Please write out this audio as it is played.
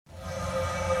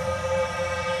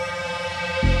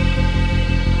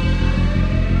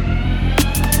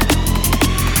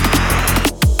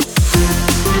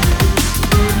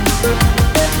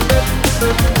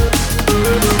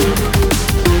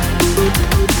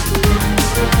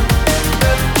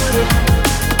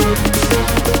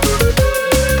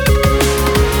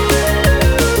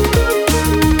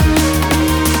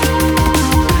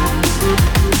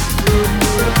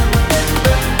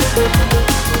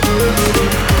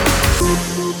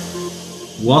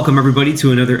Welcome, everybody,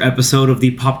 to another episode of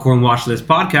the Popcorn Watchlist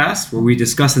podcast, where we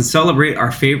discuss and celebrate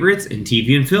our favorites in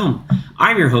TV and film.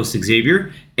 I'm your host,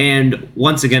 Xavier, and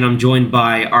once again, I'm joined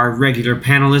by our regular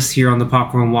panelists here on the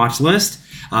Popcorn Watchlist.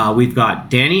 We've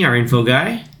got Danny, our info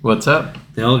guy. What's up?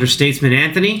 The elder statesman,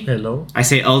 Anthony. Hello. I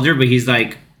say elder, but he's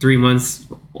like 3 months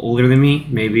older than me,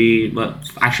 maybe, but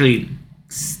actually...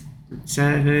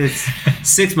 It's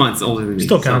 6 months older than me.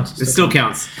 Still counts. So it still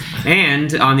counts.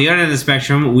 And on the other end of the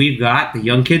spectrum, we've got the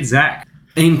young kid, Zach.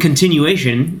 In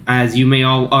continuation, as you may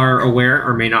all are aware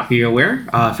or may not be aware,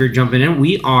 if you're jumping in,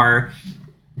 we are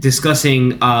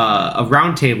discussing a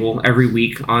roundtable every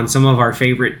week on some of our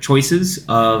favorite choices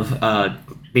of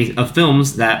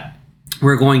films that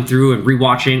we're going through and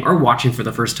rewatching or watching for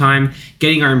the first time,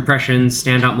 getting our impressions,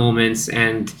 standout moments,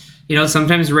 and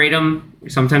sometimes rate them.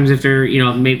 Sometimes if they're,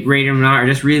 maybe rate them or not, or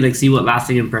just really like see what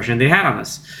lasting impression they had on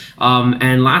us.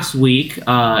 And last week,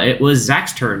 it was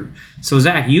Zach's turn. So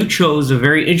Zach, you chose a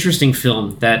very interesting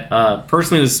film that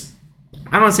personally was,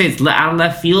 I don't want to say it's out of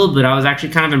left field, but I was actually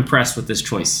kind of impressed with this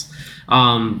choice.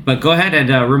 But go ahead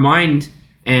and remind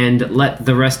and let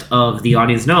the rest of the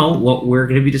audience know what we're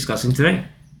going to be discussing today.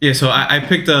 Yeah, so I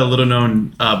picked a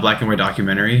little-known black and white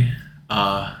documentary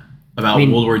about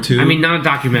World War II. I mean, not a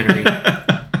documentary.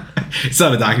 It's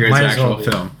not a documentary, it's an actual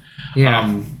film.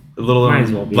 Yeah. A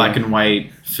little black and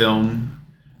white film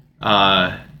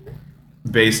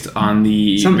based on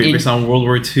World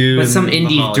War II. But some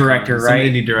indie director, right? Some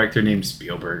indie director named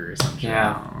Spielberg or something.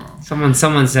 Yeah.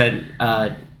 Someone said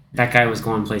that guy was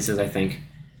going places, I think.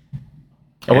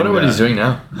 I wonder what he's doing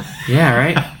now. Yeah,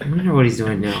 right? I wonder what he's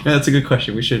doing now. Yeah, that's a good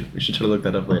question. We should try to look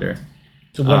that up later.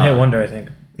 It's a one-hit wonder, I think.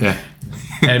 Yeah.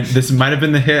 And this might have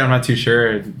been the hit. I'm not too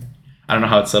sure. I don't know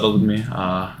how it settled with me.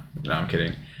 No, I'm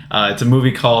kidding. It's a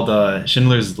movie called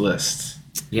Schindler's List.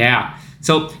 Yeah.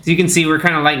 So as you can see, we're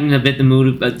kind of lightening a bit the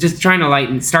mood, but just trying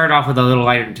to start off with a little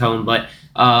lighter tone, but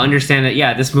understand that,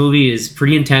 yeah, this movie is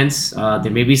pretty intense. There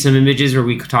may be some images where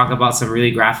we could talk about some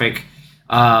really graphic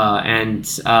and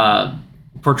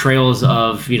portrayals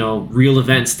of, real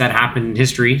events that happened in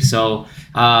history. So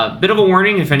bit of a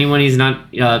warning if anyone is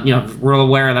not, we're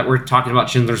aware that we're talking about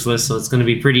Schindler's List, so it's going to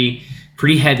be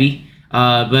pretty heavy.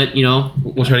 But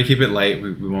we'll try to keep it light.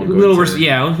 We won't go we'll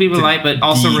keep it light, but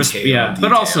also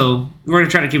but also we're gonna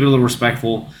try to keep it a little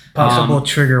respectful. Possible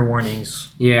trigger warnings.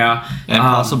 Yeah, and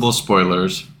possible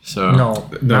spoilers. So no,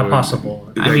 not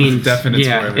possible. I mean, definite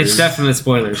spoilers. It's definite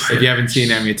spoilers. If you haven't seen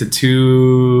it,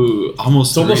 it's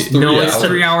almost 3 No, it's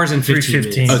 3 hours and 15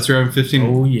 minutes. Oh, it's 3 hours and 15.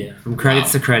 Oh yeah, from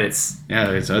credits to credits.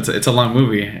 Yeah, so it's a long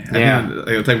movie. I think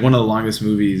it's like one of the longest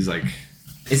movies.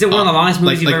 Is it one of the longest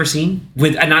movies you've ever seen?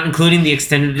 With not including the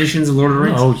extended editions of Lord of the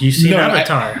Rings? Oh, you've seen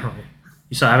Avatar.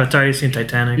 You saw Avatar, you've seen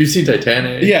Titanic. You've seen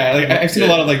Titanic. Yeah, I've seen a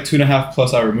lot of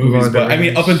 2.5+ hour movies, but I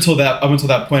mean up until that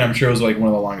point, I'm sure it was one of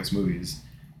the longest movies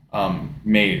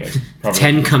made. Probably.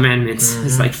 10 Commandments.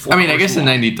 It's like 4 I mean, I guess in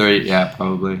 '93, yeah,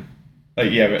 probably. But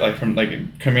from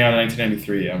coming out in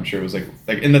 1993, I'm sure it was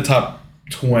in the top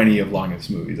 20 of longest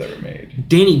movies ever made.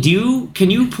 Danny, can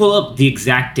you pull up the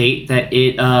exact date that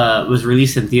it was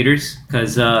released in theaters?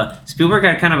 Because Spielberg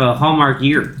had kind of a hallmark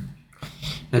year.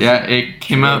 It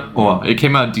came out. Well, it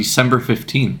came out December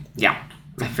 15th. Yeah,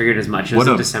 I figured as much. It was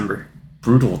in December.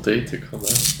 Brutal date to come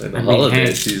out in the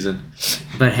holiday season.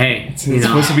 But hey, it's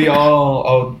supposed to be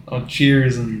all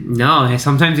cheers and. No,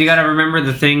 sometimes you got to remember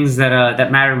the things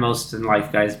that matter most in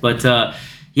life, guys. But.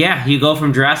 Yeah, you go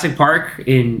from Jurassic Park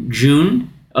in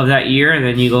June of that year, and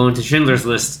then you go into Schindler's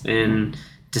List in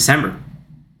December.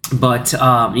 But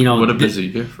what a busy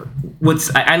year for.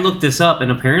 I looked this up,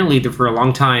 and apparently for a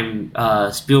long time,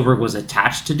 Spielberg was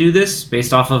attached to do this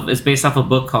based off a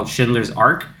book called Schindler's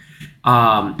Ark.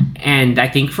 And I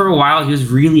think for a while he was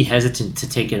really hesitant to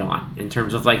take it on in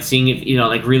terms of seeing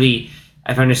if really,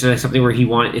 if I understood something where he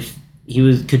wanted if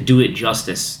he could do it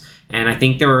justice. And I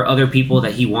think there were other people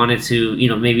that he wanted to,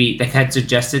 maybe that had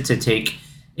suggested to take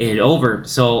it over.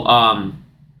 So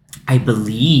I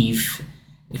believe,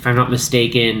 if I'm not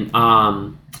mistaken,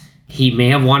 he may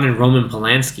have wanted Roman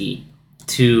Polanski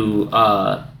to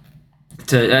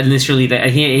initially.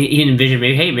 He envisioned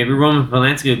maybe Roman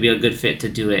Polanski would be a good fit to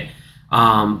do it.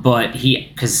 But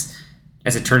because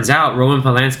as it turns out, Roman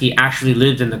Polanski actually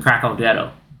lived in the Krakow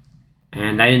ghetto.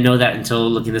 And I didn't know that until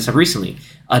looking this up recently.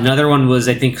 Another one was,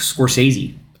 I think,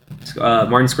 Scorsese.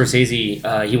 Martin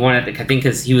Scorsese, he wanted, I think,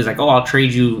 because he was like, I'll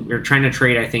trade you, or trying to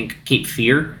trade, I think, Cape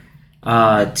Fear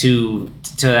to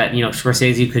that,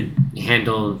 Scorsese could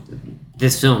handle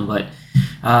this film. But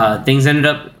things ended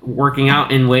up working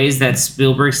out in ways that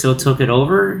Spielberg still took it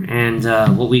over. And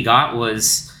what we got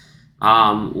was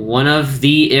one of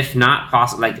the, if not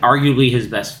possible, arguably his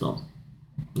best film.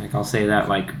 Like I'll say that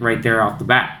like right there off the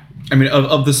bat. I mean,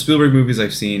 of the Spielberg movies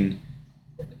I've seen,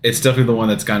 it's definitely the one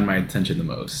that's gotten my attention the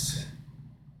most.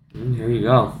 There you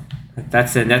go.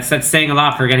 That's it. That's saying a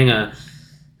lot for getting a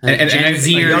Gen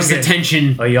Zers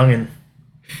attention. A youngin.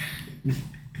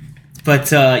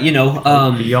 But a young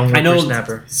I know.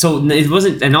 whippersnapper. So it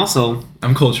wasn't, and also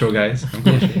I'm cultural, guys. I'm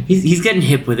cultural. he's getting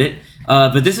hip with it.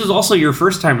 But this was also your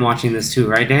first time watching this too,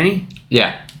 right, Danny?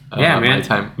 Yeah. Yeah,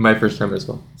 man. My first time as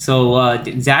well. So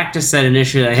Zach just said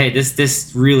initially, that, hey,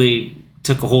 this really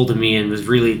took a hold of me and was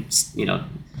really,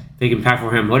 big impact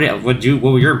for him. What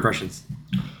were your impressions?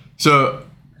 So,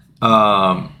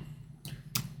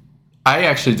 I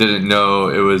actually didn't know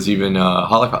it was even a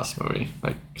Holocaust movie,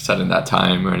 like set in that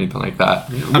time or anything like that.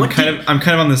 I'm kind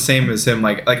of on the same as him.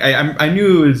 Like I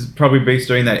knew it was probably based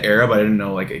during that era, but I didn't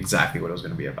know like exactly what it was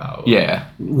going to be about. Yeah.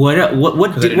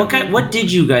 What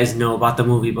did you guys know about the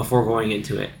movie before going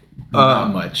into it?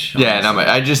 Not much. Yeah, not much.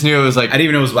 I just knew it was like I didn't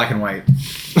even know it was black and white.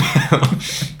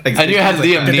 I knew it had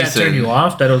Liam Did that turn Neeson. you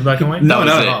off that it was black and white? No, That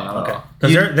was no, it. no, no. Okay.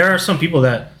 Because there are some people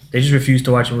that they just refuse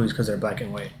to watch movies because they're black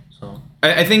and white. So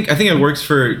I think it works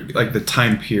for like the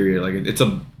time period. Like it's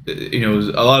a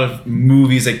a lot of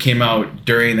movies that came out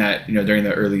during that during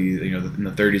the early in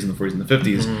the 30s and the 40s and the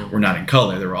 50s were not in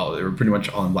color. They were pretty much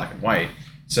all in black and white.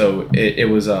 So it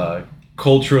was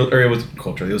cultural, or it was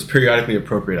cultural. It was periodically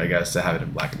appropriate, I guess, to have it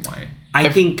in black and white. I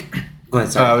think. Go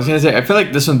ahead. Sorry. I was gonna say I feel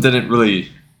like this one didn't really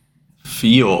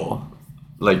feel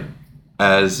like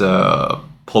as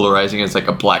polarizing as like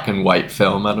a black and white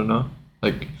film. I don't know.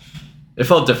 Like it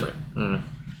felt different. I don't know.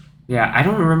 Yeah, I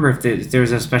don't remember if there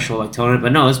was a special like tone in it,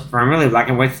 but no, it's primarily a black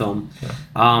and white film. Yeah.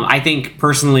 I think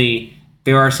personally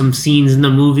there are some scenes in the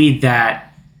movie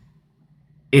that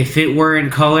if it were in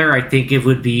color, I think it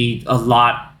would be a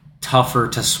lot tougher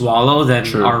to swallow than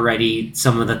True. already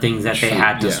some of the things that they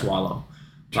had to yeah. swallow.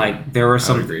 True. Like there were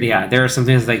some, agree. there are some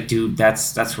things like, dude,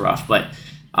 that's rough. But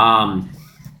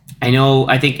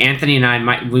I think Anthony and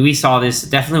I we saw this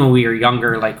definitely when we were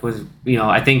younger. Like was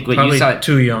I think when probably you saw it,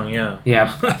 too young. Yeah.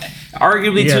 yeah,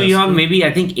 arguably too Yes. young. Maybe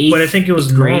I think eighth. But I think it was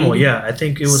eighth grade. normal. Yeah, I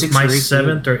think it was Sixth my or eighth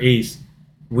 7th or 8th.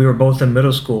 We were both in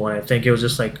middle school, and I think it was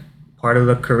just like part of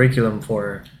the curriculum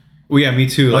for Well, yeah, me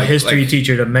too. a history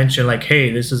teacher to mention, like,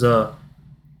 hey, this is a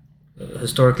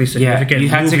historically significant you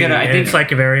had to movie, get a- I and think- it's like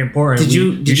very important. Did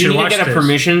you should need to watch get a this.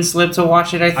 permission slip to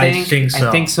watch it? I I think so.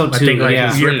 I think so too. I think like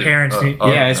yeah. your Rated- parents. need-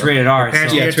 oh, Yeah, it's rated R. Your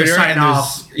parents so- need Yeah, to Twitter sign and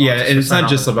off. yeah, and it's Sign not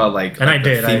just off. about like And I the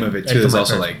did. theme I- of it I too. There's told my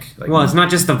also parents. like Well, it's not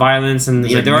just the violence, and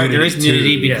There's, like, there is nudity,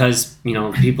 nudity too. because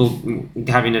people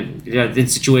having in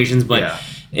situations, but Yeah.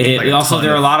 it, Like a also ton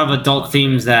there are a of- lot of adult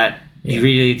themes that you Yeah.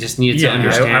 really just needed to Yeah,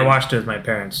 understand. I watched it with my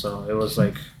parents, so it was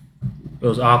like it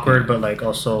was awkward, but like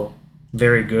also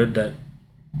very good that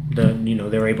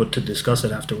they were able to discuss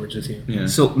it afterwards with you. yeah.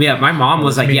 So yeah, my mom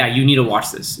was like, Me. "Yeah, you need to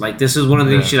watch this. Like, this is one of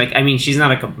the things she like. I mean, she's not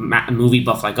like a movie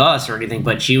buff like us or anything,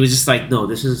 but she was just like, no,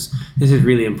 this is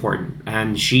really important."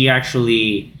 And she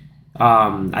actually,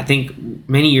 I think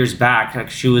many years back, like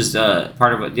she was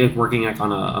part of working like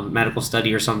on a medical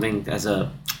study or something as a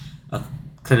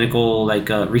clinical like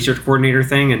research coordinator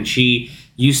thing, and she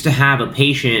used to have a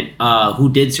patient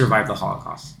who did survive the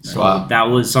Holocaust. So Wow. that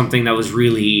was something that was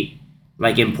really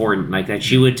like important, like that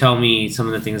she would tell me some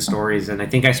of the things, stories, and I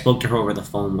think I spoke to her over the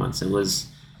phone once. It was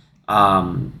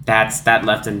that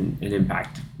left an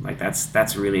impact. Like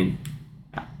that's really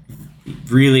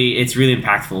it's really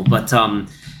impactful. But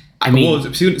I mean,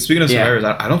 well, speaking of yeah. survivors,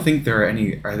 I don't think there are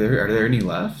any. Are there any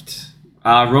left?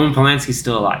 Roman Polanski's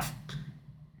still alive.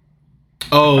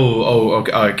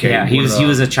 Okay. Yeah, he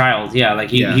was a child. Yeah,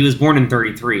 like Yeah. he was born in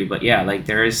 1933. But yeah, like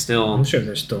there is still. I'm sure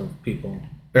there's still people.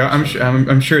 Yeah, I'm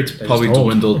sure it's They're probably just old.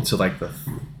 dwindled to like the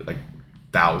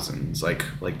thousands, like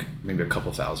maybe a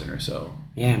couple thousand or so.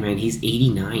 Yeah, man, he's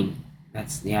 89.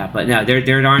 But no,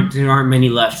 there aren't many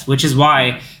left, which is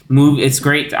why it's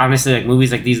great. Honestly, like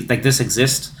movies like these, like this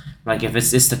exist. Like if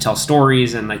it's to tell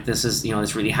stories and like this is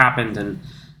this really happened. And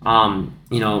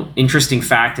interesting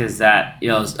fact is that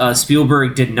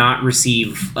Spielberg did not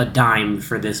receive a dime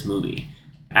for this movie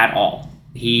at all.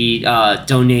 He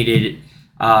donated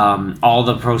all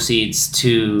the proceeds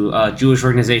to Jewish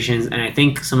organizations, and I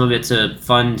think some of it to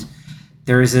fund.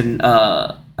 There is an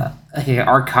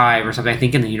archive or something. I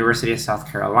think in the University of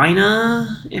South Carolina,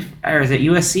 or is it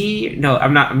USC? No,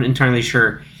 I'm entirely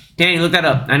sure. Danny, look that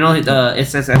up. I know it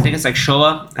says. I think it's like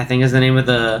Shoah. I think is the name of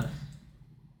the.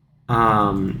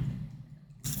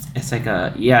 It's like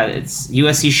it's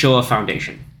USC Shoah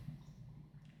Foundation.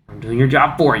 I'm doing your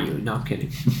job for you. No, I'm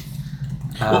kidding.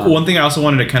 One thing I also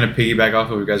wanted to kind of piggyback off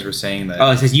of what you guys were saying that.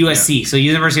 Oh, it says USC, so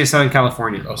University of Southern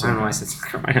California. Oh, I don't know why I said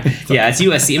Southern Carolina. Yeah, it's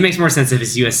USC. It makes more sense if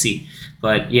it's USC,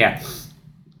 but yeah.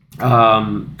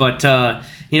 Go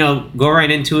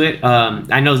right into it.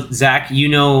 I know Zach, you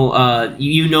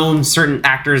know certain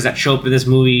actors that show up in this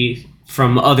movie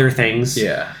from other things.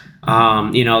 Yeah.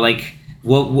 Like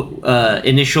what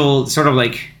initial sort of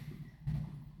like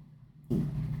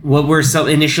what were so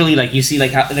initially like you see like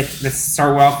how like, let's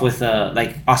start off with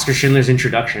like Oscar Schindler's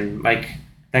introduction, like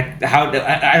that how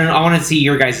I don't know, I want to see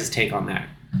your guys' take on that.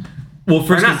 Well,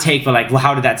 first, or not take, but like, well,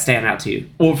 how did that stand out to you?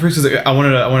 Well, first, I want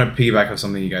to piggyback off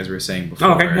something you guys were saying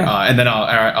before, okay, yeah. And then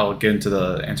I'll get into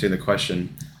the answering the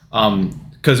question,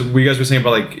 because you guys were saying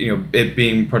about like it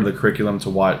being part of the curriculum to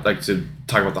watch, like to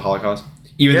talk about the Holocaust,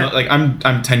 even though like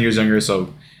I'm 10 years younger,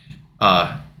 so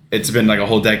it's been like a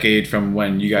whole decade from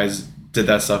when you guys did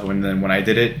that stuff and then when I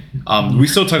did it. We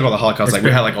still talk about the Holocaust.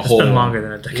 We had like a whole longer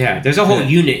than a decade. Yeah, there's a whole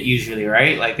unit usually,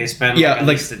 right? Like they spend at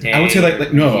least a day. I would say like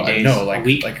a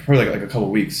week? like probably like a couple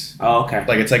weeks. Oh, okay.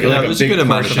 Like it's like a big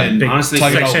portion. Honestly,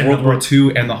 talking about World War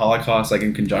II and the Holocaust like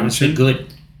in conjunction. Honestly,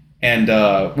 good. And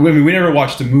we never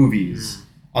watched the movies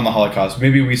on the Holocaust.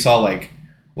 Maybe we saw like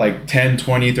 10,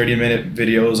 20, 30-minute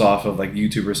videos off of like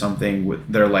YouTube or something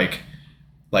with their like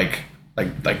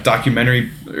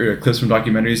documentary or clips from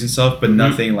documentaries and stuff, but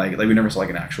nothing like we never saw like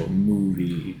an actual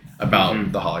movie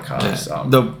about the Holocaust.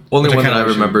 The only one that I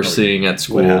remember seeing at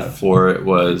school for it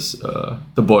was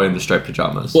The Boy in the Striped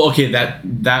Pajamas. Well, okay,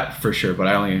 that for sure, but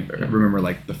I only remember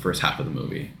like the first half of the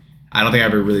movie. I don't think I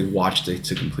ever really watched it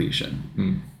to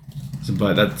completion. So,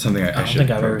 but that's something I don't think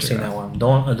I've ever seen that one.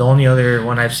 The only other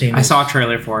one I've seen I saw a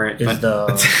trailer for it. Is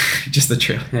just the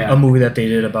trailer. Yeah. A movie that they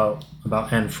did about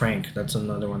Anne Frank. That's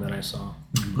another one that I saw.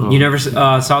 You never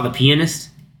saw The Pianist?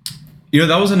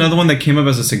 That was another one that came up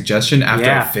as a suggestion after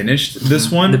I finished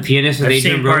this one. The Pianist with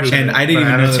Adrian Brody. And I didn't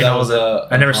even know that was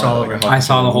I never saw it. I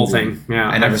saw the whole thing. Yeah,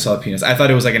 I never saw The Pianist. I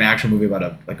thought it was like an actual movie about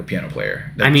a piano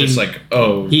player. I mean, just like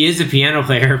he is a piano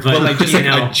player, but like just like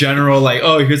a general like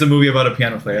here's a movie about a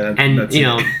piano player. That's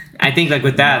I think like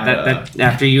with that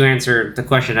after you answer the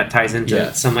question, that ties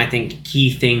into some I think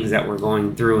key things that we're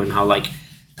going through and how like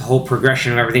the whole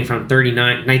progression of everything from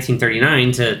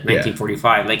 1939 to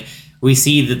 1945. Like we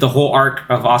see that the whole arc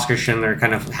of Oscar Schindler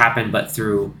kind of happened, but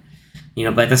through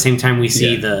but at the same time we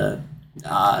see the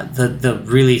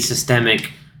really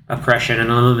systemic oppression and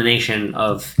elimination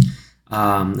of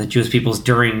the Jewish peoples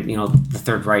during the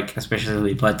Third Reich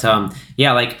especially. But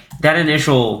like that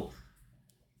initial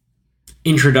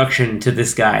introduction to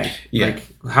this guy, like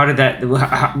how did that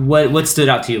what stood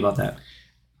out to you about that?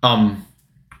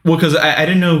 Well, because I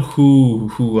didn't know who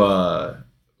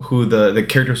the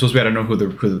character was supposed to be. I don't know who the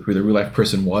real life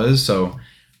person was. So,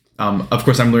 of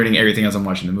course, I'm learning everything as I'm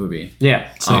watching the movie.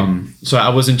 Yeah. So I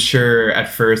wasn't sure at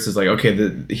first. It's like,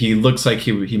 okay, he looks like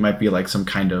he might be like some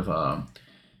kind of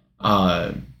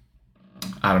I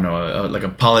don't know, like a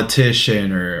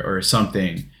politician or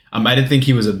something. I didn't think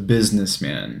he was a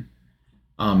businessman.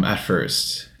 At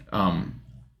first, I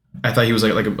thought he was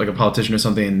like a politician or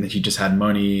something, and he just had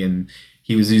money and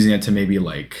he was using it to maybe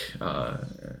like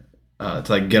to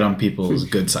like get on people's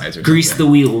good sides or grease something.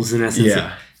 The wheels in essence.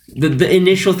 Yeah. The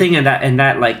initial thing in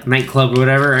that like nightclub or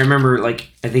whatever, I remember like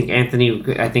I think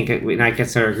and I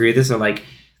guess I agree with this, or like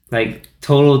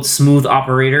total smooth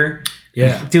operator.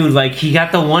 Yeah. Dude, like he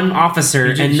got the one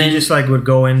officer He just like would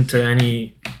go into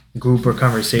any group or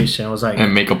conversation. I was like,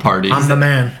 and make a party. I'm the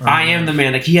man. I am the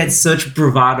man. Like he had such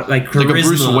bravado, like charisma. Like a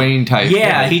Bruce Wayne type.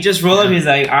 Yeah, he just rolled up. He's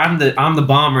like, I'm the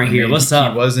bomb right here. What's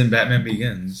up? He was in Batman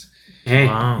Begins. Hey,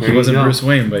 he wasn't Bruce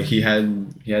Wayne, but he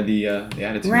had the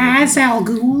attitude. Ra's al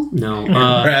Ghul. No,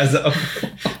 Ra's al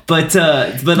but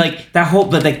like that whole,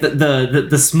 but like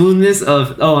the smoothness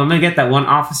of I'm gonna get that one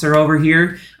officer over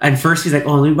here, and first he's like,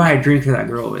 let me buy a drink for that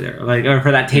girl over there, like or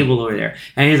for that table over there,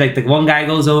 and he's like, the one guy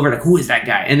goes over, like, who is that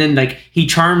guy? And then like he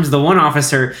charms the one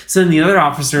officer, so then the other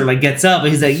officer like gets up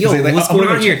and he's like, what's going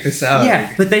on here? This out.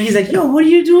 Yeah, but then he's like, what are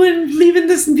you doing leaving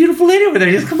this beautiful lady over there?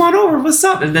 Just come on over, what's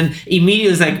up? And then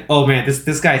immediately it's like, oh man,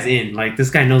 this guy's in, like this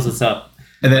guy knows what's up.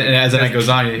 And then as the night goes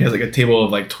on, he has like a table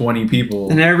of like 20 people.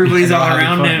 And everybody's all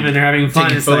around him and they're having fun.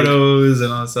 Taking photos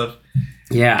and all that stuff.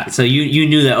 Yeah, so you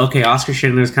knew that, okay, Oscar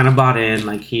Schindler's kind of bought in.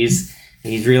 Like he's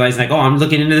realized like, I'm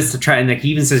looking into this to try, and like he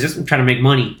even says, just trying to make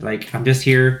money. Like I'm just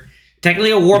here,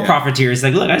 technically a war profiteer. It's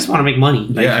like, look, I just want to make money.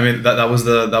 Like, I mean that was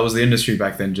the industry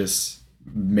back then, just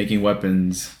making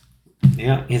weapons.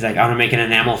 Yeah, he's like, I want to make an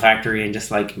enamel factory and just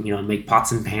like make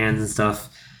pots and pans and stuff.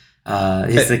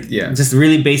 It's like just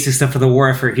really basic stuff for the war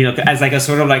effort, as like a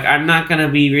sort of like, I'm not gonna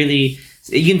be really.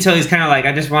 You can tell he's kind of like,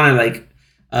 I just want to like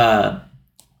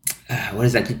what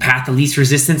is that, the path of least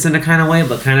resistance in a kind of way,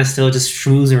 but kind of still just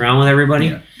schmoozing around with everybody.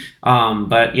 Yeah.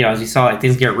 But you know, as you saw, like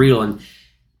things get real, and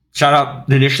shout out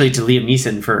initially to Liam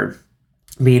Neeson for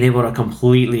being able to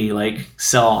completely like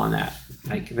sell on that.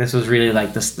 Like this was really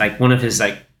like this, like one of his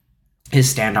like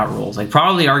his standout roles, like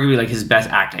probably arguably like his best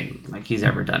acting like he's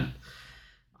ever done.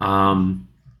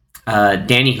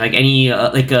 Danny, like any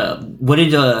what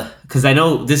did because I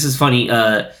know this is funny.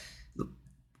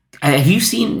 Have you've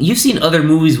seen other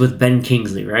movies with Ben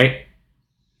Kingsley, right?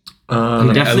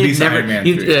 You definitely at least never. Iron Man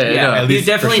You've, 3. yeah, At you've least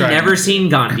definitely for sure never Iron Man seen 3.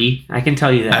 Gandhi. I can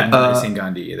tell you I've that. never seen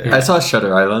Gandhi either. I saw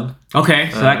Shutter Island.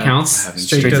 Okay, so that counts. I haven't.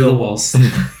 Straight to the walls.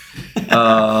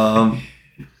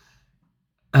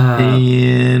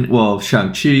 And well,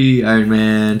 Shang-Chi, Iron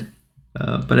Man,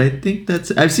 but I think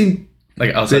that's I've seen.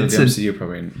 Like outside of the Vincent- MCU,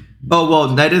 probably. Oh well,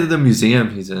 Night of the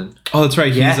Museum he's in. Oh, that's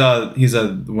right. Yeah. He's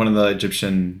one of the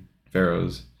Egyptian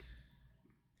pharaohs,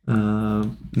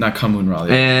 not Kamun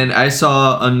Raleigh. And I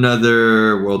saw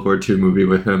another World War II movie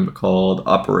with him called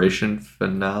Operation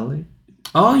Finale.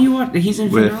 Oh, you want? He's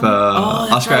in With, Finale? Oh,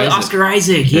 that's Oscar right, Isaac. Oscar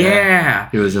Isaac. Yeah.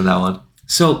 He was in that one.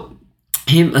 So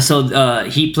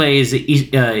he plays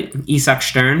Isaac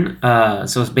Stern.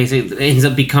 So it's basically it ends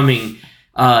up becoming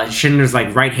Schindler's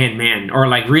like right hand man, or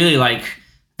like really like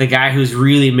the guy who's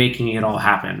really making it all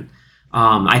happen.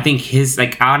 I think his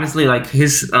like honestly like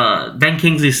his Ben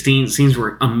Kingsley's scenes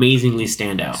were amazingly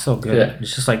standout. So good. Yeah.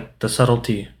 It's just like the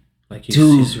subtlety. Like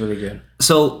Dude. he's really good.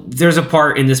 So there's a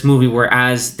part in this movie where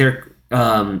as they're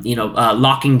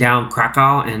locking down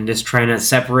Krakow and just trying to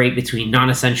separate between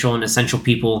non-essential and essential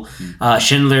people,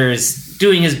 Schindler is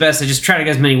doing his best to just try to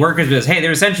get as many workers because hey,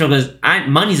 they're essential because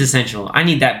money's essential. I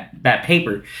need that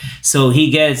paper. So he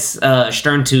gets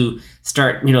Stern to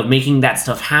start making that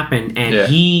stuff happen,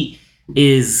 and he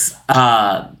is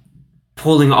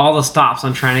pulling all the stops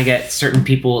on trying to get certain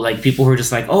people, like people who are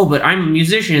just like, oh, but I'm a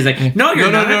musician. He's like, no,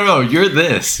 you're not. No, you're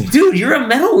this. Dude, you're a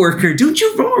metal worker. Don't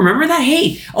you remember that?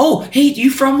 Hey,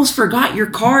 you almost forgot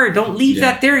your car. Don't leave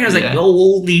that there. And I was like, oh,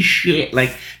 holy shit.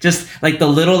 Like, just like the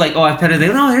little, like, oh, I petted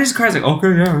it. No, there's the car. I was like,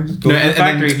 okay, yeah. Go to the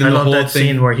factory. I love that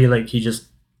scene where he just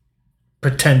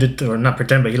pretended to, or not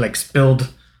pretend, but he like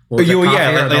spilled the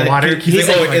water. He's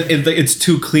like, it's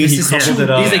too clean. He crumpled it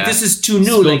up. He's like, this is too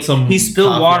new. Like, he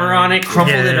spilled water on it,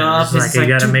 crumpled it up. It's like,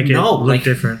 you gotta make it look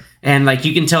different. And like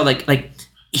you can tell, like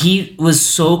he was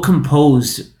so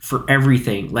composed for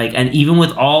everything. Like, and even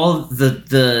with all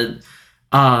the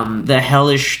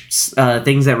hellish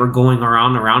things that were going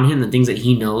around him, the things that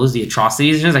he knows, the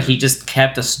atrocities, like he just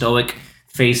kept a stoic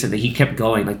face and that he kept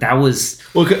going. Like that was.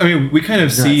 Well, I mean, we kind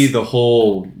of see the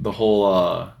whole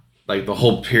like the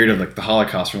whole period of like the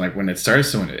Holocaust from like when it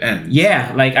starts to when it ends.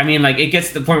 Yeah, like I mean, like it gets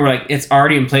to the point where like it's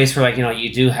already in place for like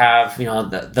you do have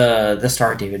the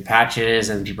Star David patches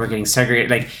and people are getting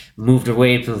segregated, like moved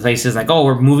away to places like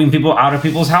we're moving people out of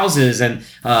people's houses and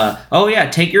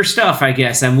take your stuff I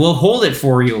guess and we'll hold it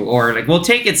for you or like we'll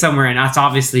take it somewhere and that's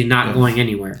obviously not going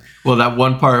anywhere. Well, that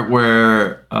one part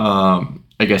where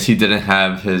I guess he didn't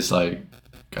have his like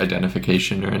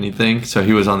identification or anything, so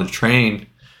he was on the train.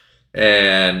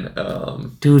 And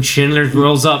dude, Schindler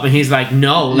rolls up and he's like,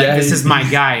 no, like this is my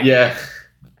guy. Yeah,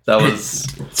 that was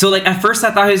so like at first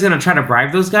I thought he was gonna try to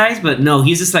bribe those guys, but no,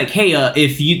 he's just like, hey,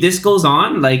 if this goes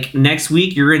on, like next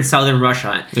week you're in southern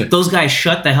Russia. Those guys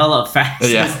shut the hell up fast.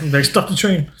 They stopped the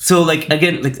train. So like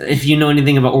again, like if you know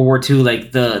anything about World War II,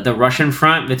 like the Russian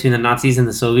front between the Nazis and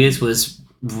the Soviets was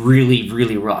really,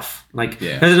 really rough. Like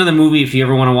there's another movie if you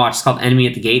ever want to watch, it's called Enemy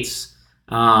at the Gates.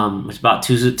 It's about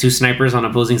two snipers on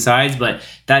opposing sides, but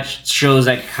that shows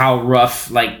like how rough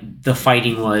like the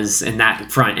fighting was in that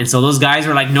front. And so those guys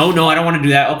were like, no, I don't want to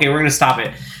do that. Okay, we're gonna stop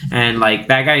it. And like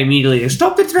that guy immediately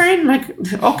stop the train. Like,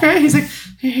 okay, he's like,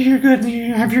 you're good.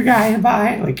 You have your guy.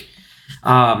 Bye. Like,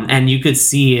 and you could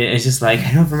see it. It's just like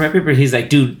I know from my paper. He's like,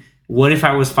 dude, what if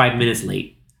I was 5 minutes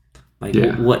late? Like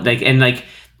what? Like and like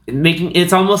making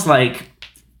it's almost like.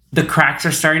 The cracks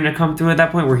are starting to come through at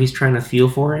that point where he's trying to feel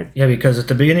for it. Yeah, because at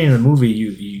the beginning of the movie,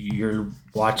 you're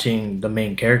watching the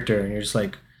main character and you're just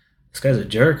like, this guy's a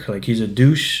jerk. Like he's a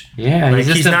douche. Yeah, like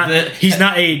he's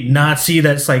not a Nazi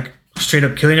that's like straight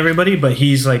up killing everybody, but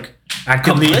he's like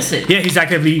actively complicit. Yeah, he's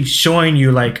actively showing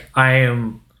you like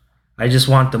I just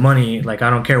want the money. Like I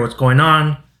don't care what's going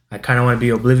on. I kind of want to be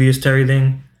oblivious to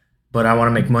everything, but I want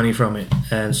to make money from it.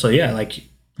 And so yeah, like.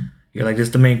 You're like, this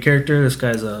is the main character. This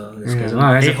guy's a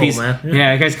a-hole, man.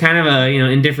 Yeah, that guy's kind of a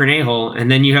indifferent a-hole. And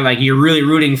then you're really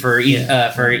rooting for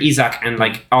Isaac and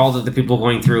like all of the people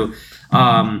going through.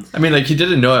 I mean, like he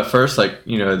didn't know at first, like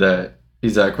that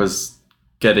Isaac was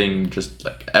getting just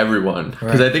like everyone.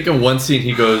 Because Right. I think in one scene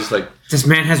he goes like, This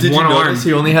man has "Did one you arm. notice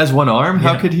he only has one arm?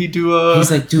 How Yeah. could he do a?"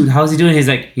 He's like, dude, how's he doing? He's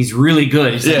like, he's really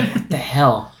good. He's Yeah. like, what the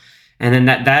hell? And then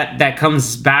that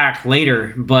comes back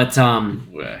later. But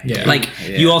Yeah. like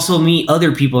you also meet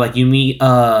other people. Like you meet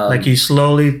Like he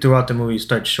slowly throughout the movie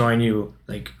starts showing you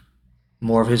like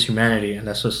more of his humanity, and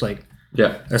that's just like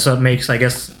yeah. that's what makes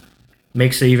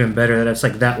it even better that it's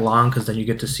like that long, because then you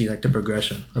get to see like the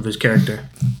progression of his character.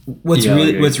 what's Yeah,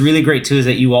 really okay. what's really great too is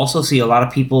that you also see a lot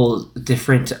of people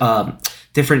different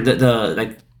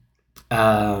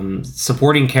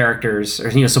supporting characters,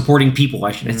 or supporting people.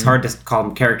 It's hard to call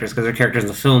them characters because they're characters in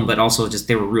the film, but also just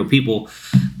they were real people.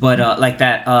 But like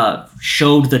that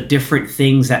showed the different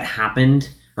things that happened,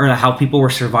 or how people were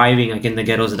surviving like in the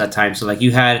ghettos at that time. So like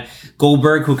you had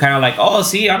Goldberg, who kind of like, oh,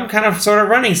 see, I'm kind of sort of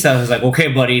running stuff. It's like, okay,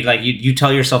 buddy, like you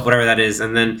tell yourself whatever that is.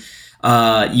 And then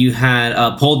you had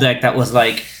Poldek, that was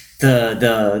like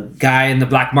the guy in the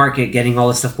black market getting all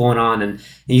this stuff going on, and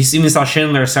you even saw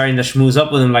Schindler starting to schmooze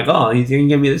up with him, like, oh, you can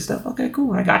give me this stuff? Okay,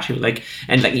 cool, I got you. Like,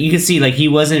 and like you can see, like he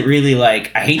wasn't really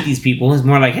like, I hate these people. It's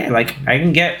more like, hey, like I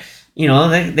can get,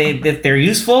 they if they're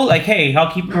useful, like, hey,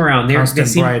 I'll keep them around. They Constant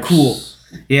seem bribes. cool.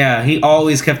 Yeah, he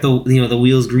always kept the the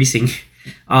wheels greasing.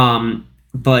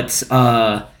 But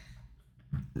and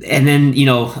then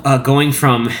going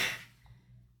from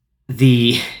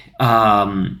the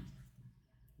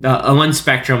one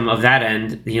spectrum of that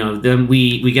end, then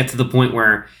we get to the point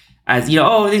where, as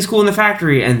oh, everything's cool in the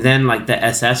factory, and then like the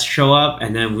SS show up,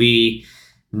 and then we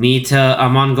meet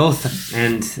Amon Goth,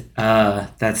 and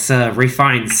that's Ray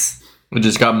Fiennes. It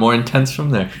just got more intense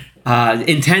from there.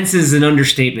 Intense is an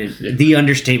understatement. The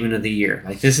understatement of the year.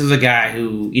 Like, this is a guy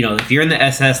who, if you're in the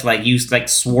SS, like you like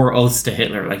swore oaths to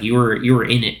Hitler, like you were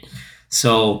in it.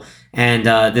 So, and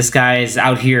this guy is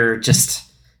out here just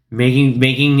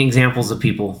making examples of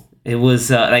people. It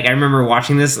was like, I remember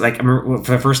watching this, like I remember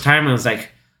for the first time, I was like,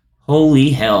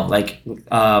 holy hell! Like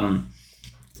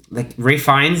Ray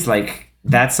Fiennes, like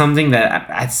that's something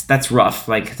that's rough.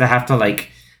 Like to have to like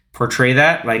portray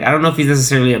that. Like, I don't know if he's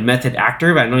necessarily a method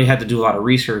actor, but I know he had to do a lot of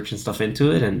research and stuff into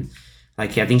it. And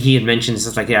like, I think he had mentioned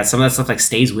stuff like, yeah, some of that stuff like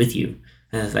stays with you.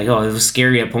 And it's like, oh, it was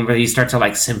scary at a point where you start to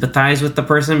like sympathize with the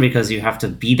person because you have to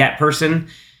be that person.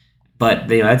 But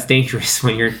that's dangerous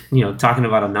when you're talking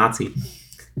about a Nazi,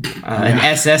 an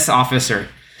SS officer.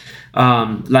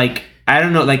 Like, I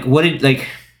don't know, like what did like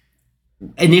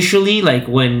initially, like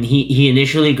when he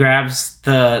initially grabs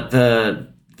the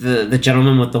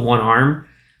gentleman with the one arm.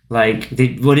 Like,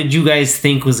 what did you guys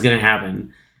think was gonna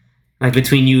happen? Like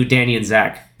between you, Danny, and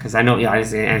Zach, because I know,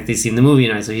 Anthony's seen the movie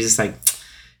now, so he's just like,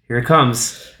 here it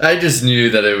comes. I just knew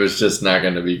that it was just not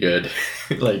going to be good.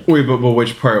 Like, Wait, but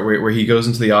which part? Where he goes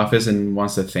into the office and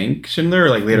wants to thank Schindler, or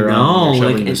like later on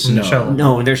when they're shoveling the snow?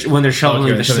 No, when they're shoveling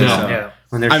Okay, the shoveling snow. the snow. Yeah.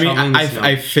 When they're I mean, shoveling the snow.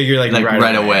 I figure like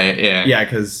right away, yeah. Yeah,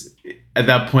 because at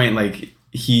that point, like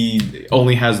he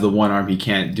only has the one arm. He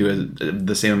can't do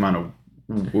the same amount of.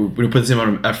 We put the same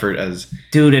amount of effort as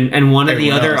dude, and one of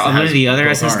the everyone other else that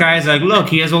has SS both guys like, look,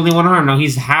 he has only one arm now.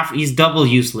 He's double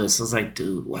useless. I was like,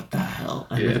 dude, what the hell?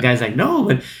 And the guy's like, no,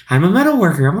 but I'm a metal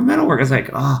worker. I was like,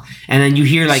 oh, and then you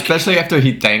hear like, especially after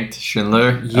he thanked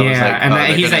Schindler. I was yeah, like, and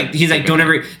oh, he's like, don't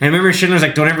ever. And I remember Schindler's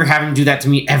like, don't ever have him do that to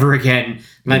me ever again.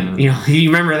 Like, you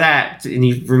remember that, and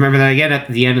you remember that again at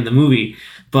the end of the movie.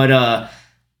 But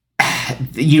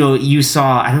you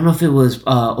saw, I don't know if it was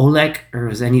Oleg or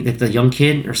was the young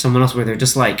kid or someone else, where they're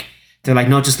like,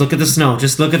 no, just look at the snow.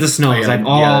 Just look at the snow. It's like,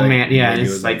 man, yeah. And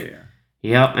it's like,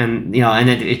 yep. And, and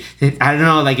then I don't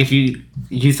know, like if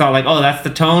you thought like, oh, that's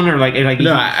the tone, or like, no,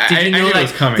 did you know, I knew it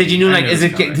was coming. did you know, like, I knew it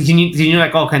was coming. did you know,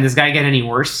 like, oh, can this guy get any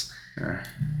worse?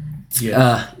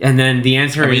 Yeah. And then the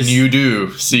answer is, you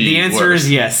do see. the answer worse.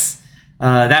 is yes.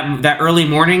 That early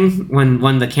morning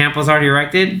when the camp was already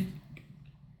erected.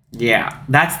 Yeah,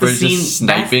 that's the Where he's scene. just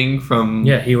sniping from.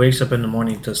 Yeah, he wakes up in the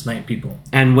morning to snipe people.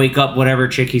 And wake up whatever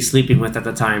chick he's sleeping with at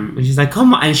the time. And she's like,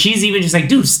 come on. And she's even just like,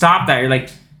 dude, stop that. You're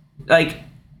like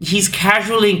he's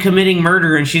casually committing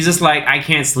murder, and she's just like, I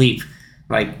can't sleep.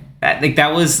 Like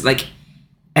that was like,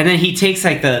 and then he takes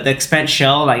like the expense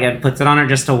shell, like, and puts it on her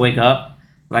just to wake up.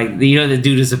 Like, the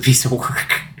dude is a piece of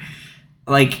work.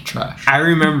 Like, Trash. I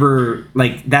remember,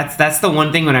 like, that's the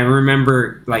one thing when I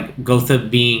remember, like, Gotha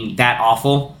being that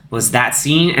awful was that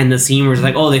scene, and the scene where it's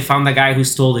like, oh, they found the guy who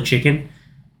stole the chicken.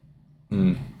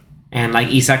 Mm. And, like,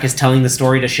 Isak is telling the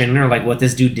story to Schindler, like, what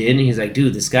this dude did, and he's like,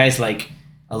 dude, this guy's, like,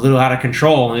 a little out of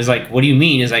control. And he's like, what do you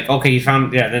mean? He's like, okay,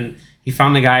 then he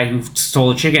found the guy who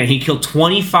stole the chicken, and he killed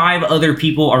 25 other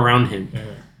people around him.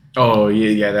 Oh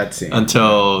yeah, that scene.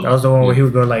 Until That was the one where he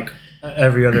would go like,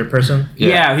 every other person.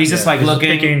 Yeah, he's just like He's looking,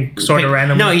 picking sort of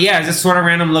random. No, yeah, just sort of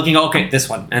random looking. Okay, this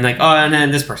one, and like, oh, and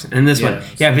then this person, and this Yeah, one.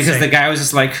 it's Yeah, because insane. the guy was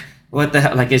just like, what the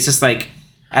hell? Like, it's just like,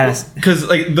 as Because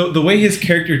like the way his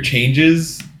character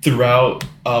changes throughout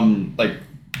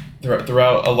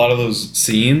throughout a lot of those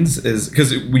scenes is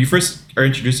because when you first are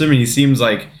introduced to him and he seems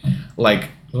like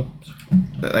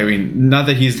I mean, not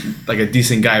that he's like a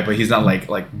decent guy, but he's not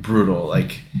like brutal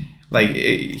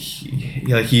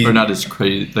he Or not as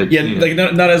crazy. Like, yeah, you know. like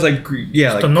not as like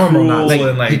a normal cruel Nazi.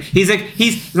 and like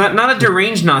he's not a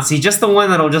deranged Nazi, just the one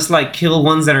that'll just like kill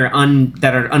ones that are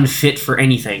unfit for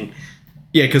anything.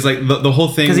 yeah, because like the whole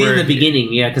thing Because in where the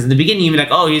beginning, yeah, because in the beginning you'd be like,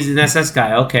 oh, he's an SS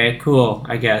guy. Okay, cool,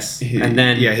 I guess. And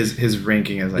then his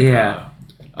ranking is like Yeah.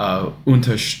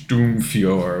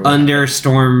 Untersturmführer. under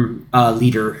storm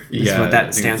leader is what I that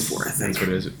think stands for. I think. that's what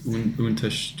it is.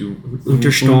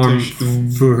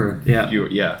 Untersturmführer. Yeah.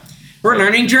 Yeah. We're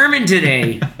learning German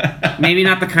today. Maybe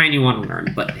not the kind you want to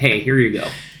learn, but hey, here you go.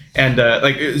 And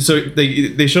like so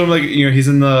they show him like he's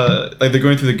in the like they're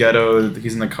going through the ghetto,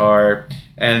 he's in the car,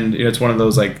 and it's one of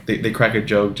those like they crack a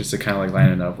joke just to kind of like line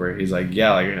it up where he's like,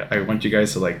 yeah, like I want you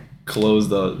guys to like close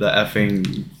the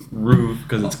effing roof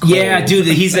because it's cold. Yeah, dude,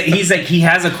 he's like he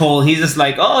has a cold. He's just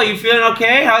like, oh, you feeling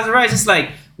okay? How's it right? Just like,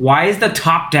 why is the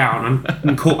top down?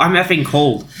 I'm cold. I'm effing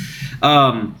cold.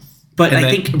 But And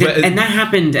I then- think but- and that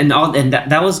happened, and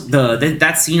that was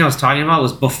that scene I was talking about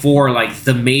was before like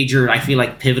the major, I feel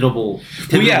like pivotal.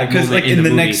 Well, yeah, because moment like in the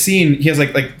movie. next scene, he has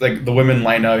like the women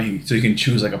line up, so he can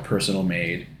choose like a personal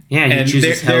maid. Yeah, he and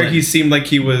chooses there Helen. he seemed like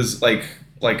he was like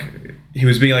he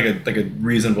was being like a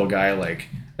reasonable guy, like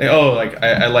oh, like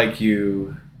I like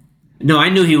you. No, I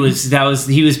knew he was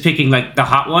picking like the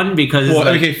hot one because Well,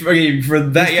 like, okay, for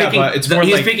that, he's yeah, picking but it's the- more he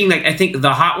was like picking like I think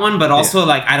the hot one, but also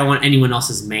like I don't want anyone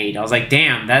else's maid. I was like,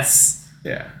 damn, that's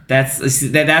yeah. that's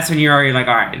when you're already like,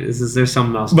 all right, there's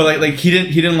something else. But like he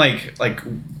didn't like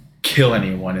kill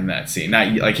anyone in that scene.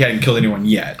 Not like he hadn't killed anyone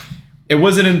yet. It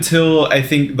wasn't until I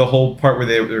think the whole part where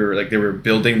they were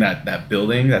building that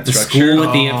building, that the structure. school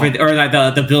with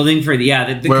the building for the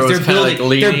Where it was they're kinda, building like,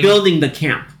 leaning. they're building the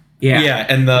camp. Yeah. Yeah,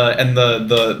 and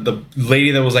the lady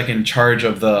that was like in charge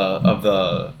of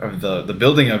the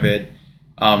building of it,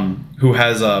 who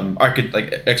has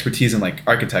expertise in like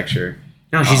architecture.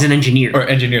 No, she's an engineer. Or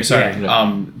engineer, sorry.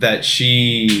 Yeah. That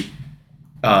she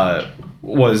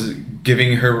was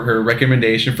giving her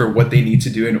recommendation for what they need to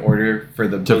do in order for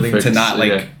the building to fix, not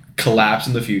like yeah. collapse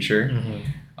in the future.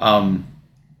 Mm-hmm.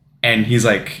 And he's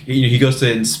like, he goes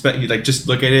to inspect. He's like, just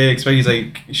look at it. He's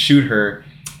like, shoot her,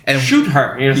 and Shoot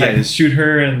her. You're yeah, like, just shoot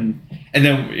her, and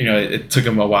then it took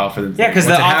him a while for them. yeah, because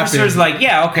what the to happen. officer's like,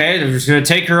 yeah, okay, they're just gonna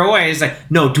take her away. It's like,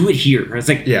 no, do it here. It's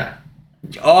like, yeah.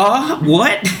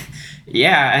 What?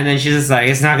 Yeah, and then she's just like,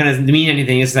 it's not gonna mean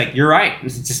anything. It's like, you're right.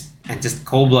 It's just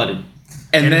cold blooded.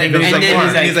 And then And he's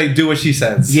then like, he's like- do what she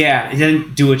says. Yeah, he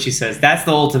didn't do what she says. That's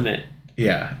the ultimate.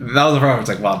 Yeah. That was the problem. It's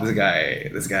like, wow, this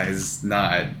guy is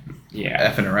not Yeah,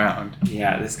 effing around.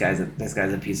 yeah. This guy's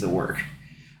a piece of work.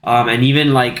 And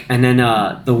even like, and then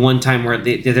the one time where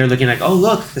they're looking like, oh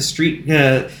look, the street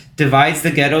divides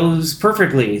the ghettos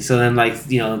perfectly. So then like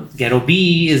ghetto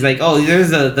B is like, oh, there's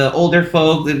the older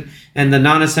folk and the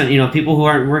non-essential, people who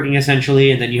aren't working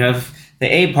essentially, and then you have the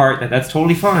A part that's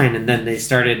totally fine. And then they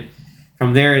started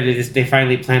from there. They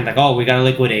finally planned like, oh, we gotta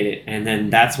liquidate it. And then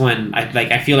that's when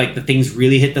I feel like the things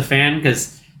really hit the fan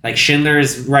because like Schindler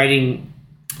is writing.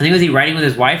 I think was he writing with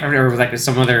his wife or it was like with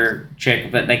some other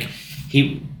chick, but like.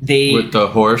 With the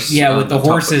horse. Yeah, with the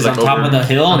horses on top of the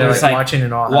hill, and they're, they're just like watching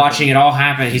it all watching it all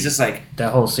happen. He's just like,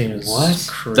 That whole scene is What?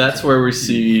 crazy. That's where we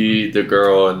see the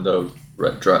girl in the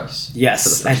red dress. for the yes,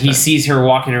 first and he time. sees her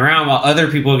walking around while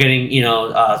other people are getting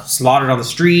slaughtered on the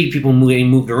street. People getting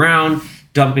moved around,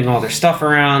 dumping all their stuff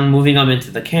around, moving them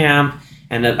into the camp,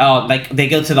 and then like they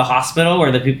go to the hospital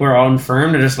where the people are all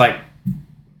infirm. They're just like,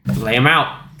 lay them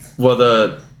out. Well,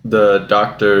 the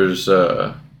doctors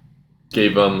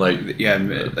gave them like Yeah,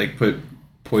 like put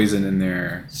poison in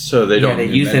there. so they don't. They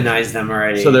euthanized them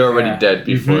already. So they're already Yeah. dead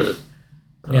before. Mhm.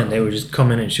 Yeah, and they would just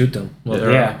come in and shoot them. Well,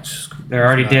 they're Yeah. They're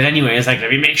already dead anyway. It's like,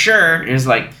 let me make sure. And it's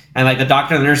like, and like the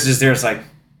doctor and the nurse is there. It's like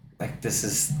this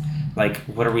is like,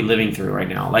 what are we living through right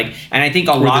now? Like, and I think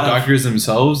a Were lot the of, doctors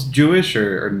themselves Jewish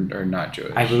or not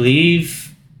Jewish? I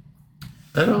believe,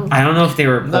 I don't. I don't know if they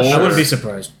were Not Polish. I sure. wouldn't be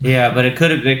surprised. Yeah, but it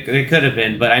could have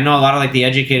been. But I know a lot of like the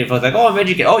educated folks like, oh, I'm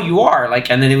educated. Oh, you are like,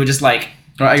 and then they would just like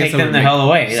Well, I guess take that them would the make hell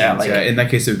away. Yeah, sense. like In that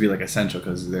case, it would be like essential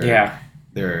because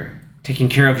they're taking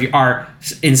care of our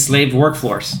enslaved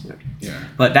workforce. yeah.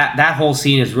 But that whole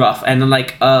scene is rough, and then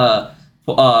like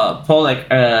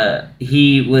Polak,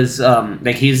 he was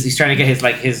like he's trying to get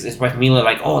his wife Mila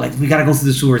like, oh, like we gotta go through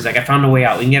the sewers, like I found a way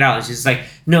out, we can get out, and she's like,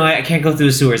 no, I can't go through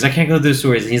the sewers,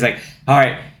 and he's like, all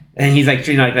right, and he's like,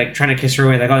 like trying to kiss her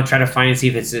away, like, oh, try to find and see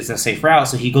if it's a safe route.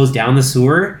 So he goes down the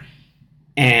sewer,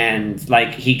 and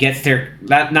like he gets there,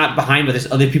 not behind, but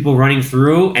there's other people running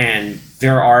through, and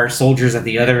there are soldiers at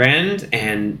the other end,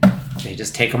 and they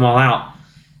just take them all out.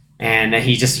 And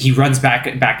he runs back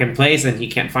in place, and he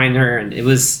can't find her. And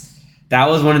that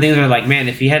was one of the things where, like, man,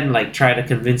 if he hadn't like tried to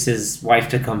convince his wife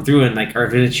to come through, and like, or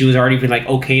if she was already been like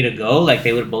okay to go, like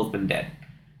they would have both been dead.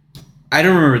 I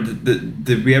don't remember.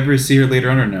 Did we ever see her later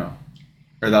on or no?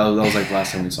 Or that was like the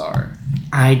last time we saw her?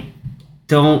 I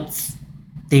don't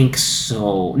think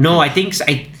so. No,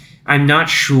 I'm not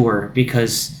sure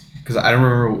because I don't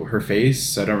remember her face.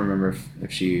 So I don't remember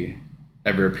if she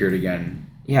ever appeared again.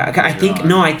 Yeah, I think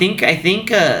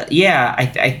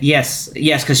yes,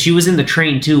 because she was in the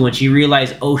train too when she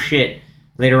realized, oh shit,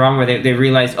 later on where they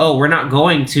realized, oh, we're not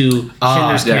going to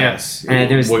Schindler's camp, yes. and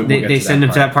they send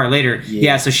them to that part later.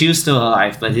 Yeah, so she was still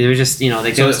alive, but they were just so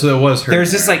it was her. There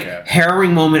was just like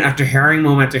harrowing moment after harrowing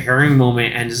moment after harrowing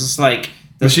moment, and it's just like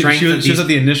the strength. She was at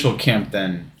the initial camp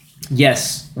then.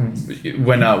 Yes.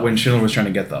 When Schindler was trying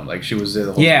to get them, like she was there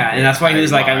the whole time. time. And that's why he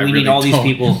was like, we need all these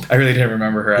people. I really didn't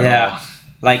remember her at all.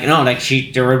 Like, no, like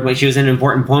she was in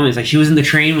important moments. Like she was in the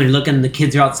train when looking, the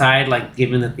kids are outside, like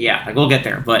giving like we'll get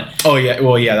there. But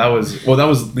that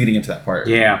was leading into that part.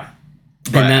 Yeah.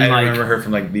 But and then I remember her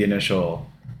from like the initial,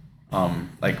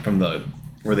 like from the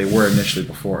where they were initially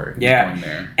before going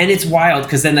there. And it's wild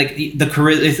because then like the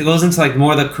charisma, it goes into like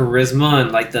more the charisma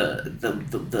and like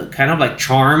the kind of like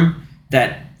charm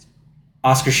that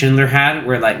Oscar Schindler had,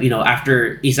 where like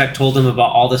after Isaac told him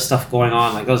about all this stuff going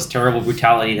on, like those terrible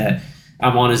brutality that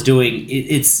Amon is doing,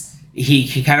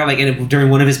 he kind of like during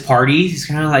one of his parties, he's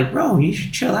kind of like, bro, you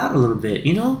should chill out a little bit.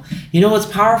 You know what's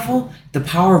powerful? The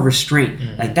power of restraint.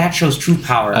 Mm-hmm. Like that shows true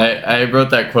power. I wrote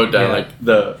that quote down. Like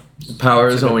the power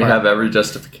is when we have every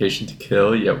justification to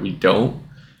kill, yet we don't.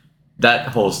 That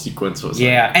whole sequence was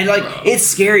and like it's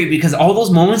scary because all those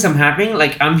moments I'm having,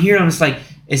 like I'm here, I'm just like,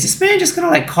 is this man just gonna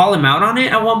like call him out on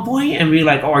it at one point and be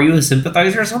like, oh, are you a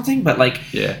sympathizer or something? But like,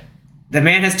 the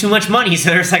man has too much money,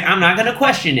 so it's like, I'm not going to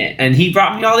question it. And he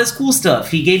brought me all this cool stuff.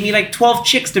 He gave me like 12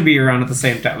 chicks to be around at the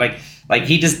same time. Like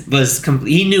he just was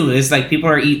he knew it's like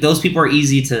those people are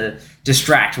easy to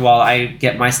distract while I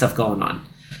get my stuff going on.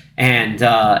 And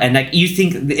like you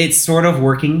think it's sort of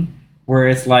working where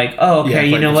it's like, oh, okay,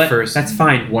 you know what? That's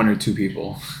fine. One or two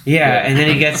people. Yeah, and then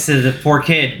it gets to the poor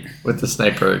kid. With the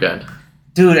sniper again.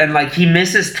 Dude, and like he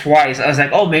misses twice. I was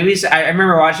like, oh, maybe I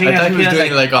remember watching it. I thought he was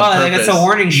doing like on purpose. That's a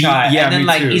warning shot. Yeah, and then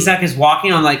like Isaac is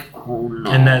walking. I'm like, oh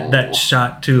no. And that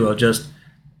shot too of just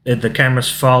the camera's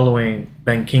following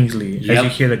Ben Kingsley as you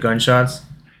hear the gunshots.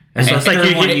 And so it's like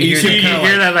you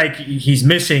hear that like he's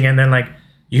missing, and then like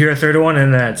you hear a third one,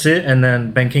 and that's it. And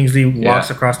then Ben Kingsley walks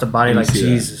across the body like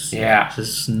Jesus. Yeah, this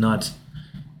is nuts.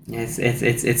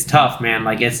 It's tough, man.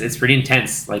 Like it's pretty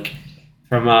intense. Like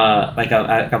from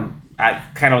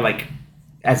kind of like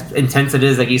as intense it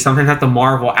is, like you sometimes have to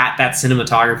marvel at that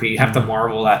cinematography. You have to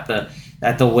marvel at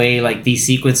the way like these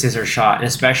sequences are shot, and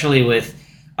especially with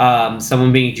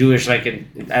someone being Jewish, like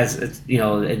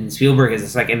in Spielberg, is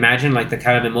it's like imagine like the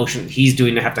kind of emotion he's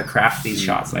doing to have to craft these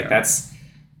shots. Like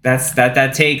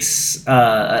that takes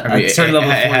a certain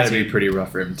level. It had to be pretty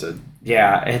rough for him to.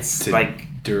 Yeah, it's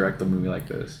like direct a movie like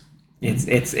this. It's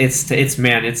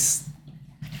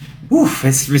oof,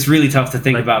 it's really tough to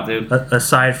think about, dude.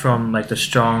 Aside from like the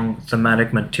strong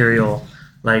thematic material,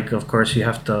 like of course you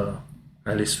have to,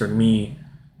 at least for me,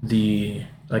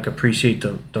 appreciate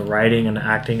the writing and the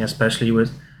acting, especially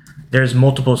with there's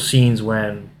multiple scenes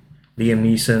when Liam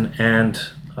Neeson and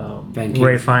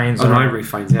Ray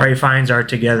Fiennes are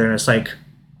together, and it's like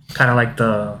kind of like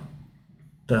the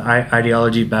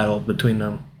ideology battle between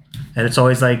them, and it's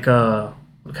always like kind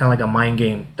of like a mind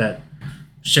game that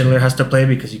Schindler has to play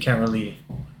because you can't really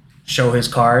show his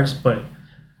cards, but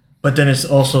then it's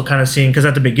also kind of seeing, because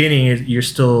at the beginning you're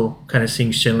still kind of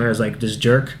seeing Schindler as like this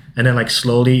jerk, and then like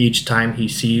slowly each time he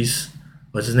sees,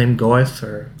 what's his name, Goeth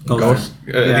or Goeth?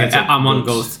 I'm on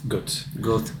Goeth.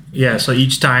 Yeah, so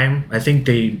each time I think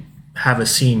they have a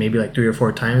scene maybe like 3 or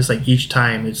 4 times. Like each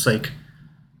time it's like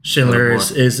Schindler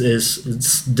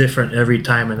is different every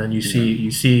time, and then you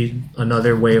see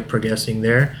another way of progressing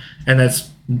there, and that's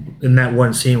in that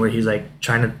one scene where he's like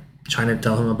trying to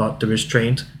tell him about the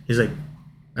restraint. He's like,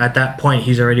 at that point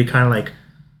he's already kind of like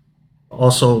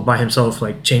also by himself,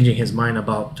 like changing his mind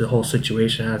about the whole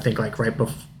situation. And I think like right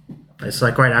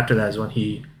after that is when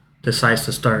he decides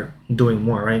to start doing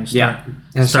more, right?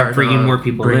 And start bringing more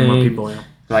people bringing in. more people in.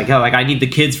 Like, oh, like I need the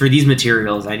kids for these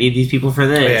materials. I need these people for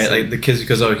this. Yeah, like the kids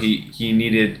because he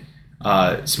needed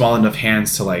small enough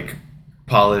hands to like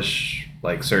polish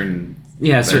like certain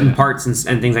certain parts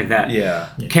and things like that. Yeah.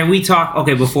 Can we talk?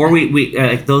 Okay, before we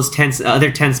like those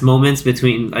other tense moments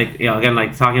between like again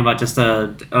like talking about just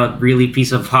a really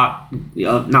piece of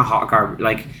not hot garbage,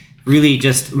 like really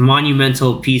just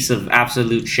monumental piece of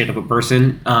absolute shit of a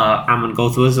person. I'm gonna go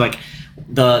through this like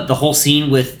the whole scene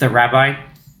with the rabbi.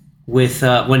 With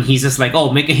when he's just like,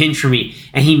 oh, make a hinge for me,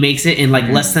 and he makes it in like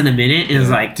less than a minute, and it's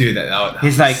like, dude,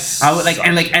 he's like, I would like,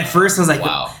 and like at first I was like,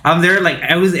 wow. I'm there, like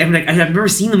I'm like, I've never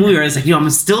seen the movie where I was like, I'm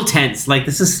still tense, like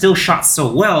this is still shot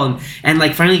so well, and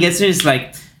like finally gets to it, it's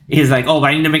like. He's like, oh,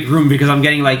 but I need to make room because I'm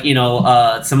getting like,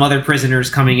 some other prisoners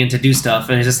coming in to do stuff.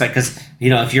 And it's just like, because,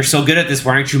 if you're so good at this,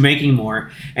 why aren't you making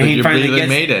more? And he finally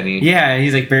made any. Yeah,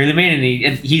 he's like, barely made any.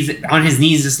 And he's on his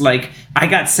knees just like, I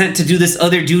got sent to do this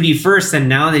other duty first, and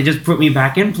now they just put me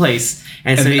back in place.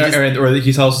 And so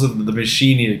he's also the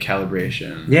machine needed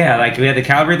calibration. Yeah, like we had to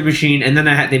calibrate the machine, and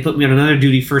then they put me on another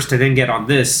duty first to then get on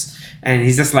this. And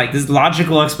he's just like, this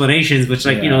logical explanations, which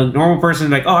like, normal person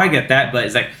is like, oh, I get that. But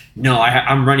it's like, no,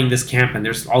 I'm running this camp, and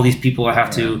there's all these people I have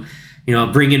to,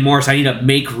 bring in more. So I need to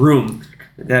make room.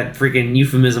 That freaking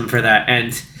euphemism for that.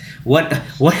 And what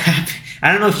happened?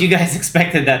 I don't know if you guys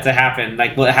expected that to happen,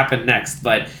 like what happened next.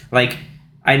 But like,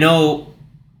 I know,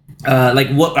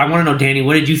 what I want to know, Danny,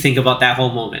 what did you think about that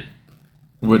whole moment?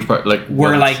 Which part? Like,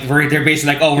 where they're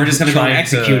basically like, oh, we're just gonna go and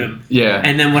execute him. Yeah.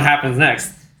 And then what happens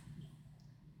next?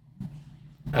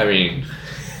 I mean,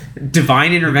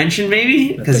 divine intervention,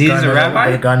 maybe, because he's a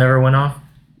rabbi. The gun never went off.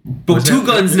 But two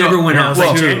guns never went off.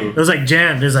 It was like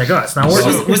jammed. It was like, oh, it's not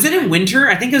working. Was it in winter?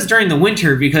 I think it was during the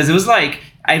winter because it was like,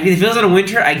 if it was in the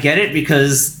winter, I get it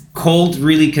because cold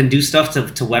really can do stuff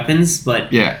to weapons.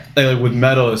 But yeah, like with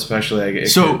metal especially,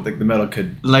 like the metal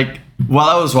could like while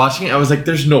I was watching it, I was like,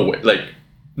 there's no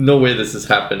way this is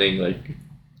happening like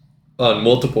on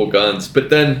multiple guns. But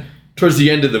then towards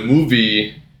the end of the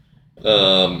movie.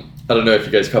 I don't know if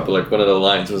you guys caught, but like one of the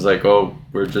lines was like, "Oh,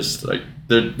 we're just like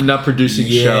they're not producing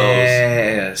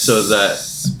shells, so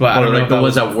that." But I don't know like if the that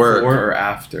ones was at work or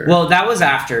after. Well, that was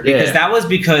after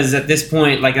because at this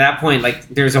point, like at that point, like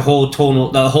there's a whole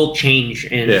whole change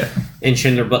in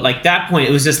Schindler. But like that point,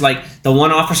 it was just like the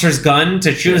one officer's gun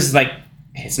to shoot is like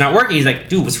it's not working. He's like,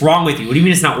 "Dude, what's wrong with you? What do you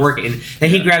mean it's not working?" And then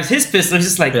he grabs his pistol. And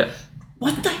he's just like,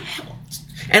 "What the hell?"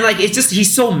 And like it's just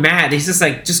he's so mad. He's just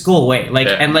like, just go away. Like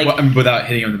and like without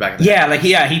hitting him in the back of the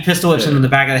head. He pistol whips him in the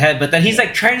back of the head. But then he's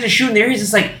like trying to shoot in there. He's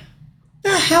just like, the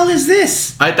hell is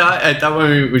this? I thought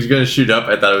when he was gonna shoot up,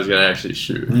 I thought it was gonna actually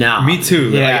shoot. No, me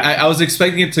too. Yeah, like, I was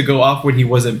expecting it to go off when he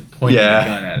wasn't pointing the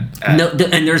gun at. No,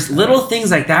 and there's little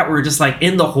things like that where just like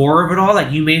in the horror of it all,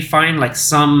 like you may find like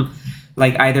some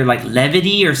like either like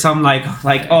levity or some like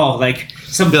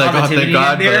some positivity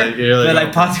in there. But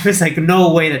like positive is like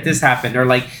no way that this happened, or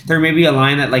like there may be a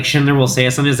line that like Schindler will say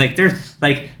something is like there's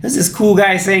this cool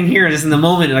guy saying here just in the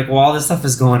moment like well all this stuff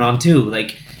is going on too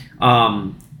like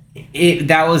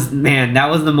that was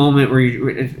the moment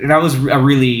where that was a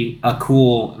really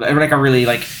cool like a really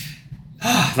like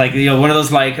like one of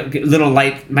those like little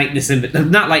lightness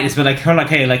not lightness but like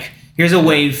hey like here's a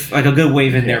wave like a good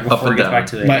wave in there before it gets back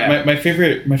to it. My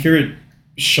favorite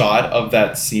shot of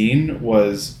that scene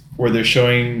was where they're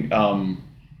showing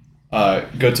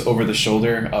Guts over the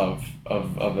shoulder of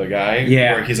the guy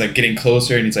where he's like getting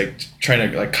closer and he's like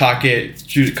trying to like cock it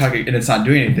and it's not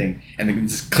doing anything and then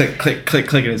just click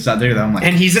and it's not doing that. I'm like,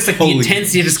 and he's just like the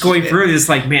intensity just going through it. It's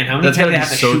like man how many times do they have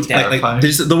to shoot that? Like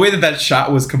just the way that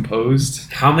shot was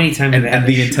composed, how many times did they have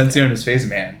and the intensity on his face,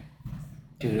 man.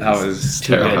 Dude, that was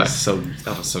terrifying.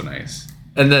 That was so nice.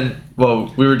 And then,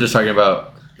 well, we were just talking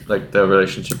about like the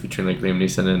relationship between like Liam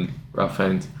Neeson and Ralph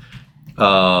Fiennes.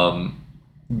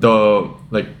 Though,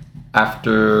 like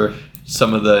after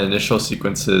some of the initial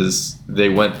sequences, they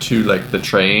went to like the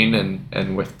train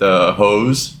and with the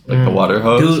hose, like the water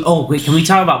hose. Dude, oh wait, can we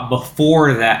talk about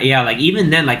before that? Yeah, like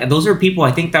even then, like those are people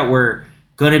I think that were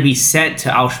gonna be sent to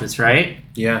Auschwitz, right?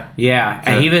 Yeah. Yeah,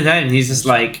 and even then, he's just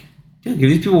like. Dude, give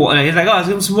these people. He's like, oh, let's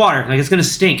give them some water. Like it's gonna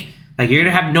stink. Like you're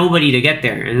gonna have nobody to get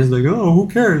there. And it's like, oh, who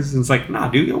cares? And it's like, nah,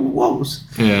 dude, woes.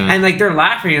 Yeah. And like they're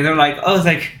laughing and they're like, oh, it's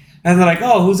like, and they're like,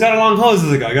 oh, who's got a long hose?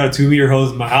 It's like, I got a 2-meter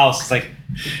hose in my house. It's like,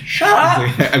 shut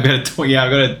up. Like, I've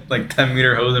got a like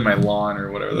 10-meter hose in my lawn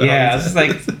or whatever. Yeah, it's just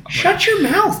like, shut your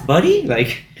mouth, buddy.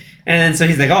 Like, And then so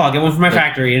he's like, oh, I'll get one for my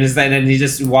factory, and then he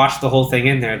just watched the whole thing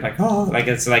in there, like, oh, like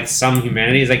it's like some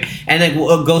humanity. He's like, and then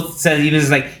Ghost says, he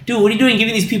was like, dude, what are you doing,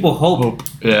 giving these people hope?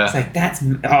 Yeah. It's like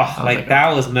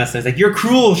that was messed up. It's like, you're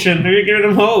cruel, Schindler. You're giving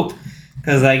him hope.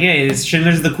 Because like, hey,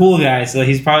 Schindler's the cool guy, so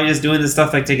he's probably just doing this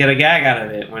stuff like to get a gag out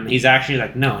of it. When he's actually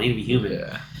like, no, I need to be human.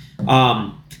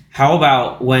 Yeah. How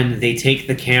about when they take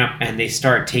the camp and they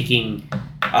start taking,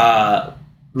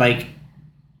 like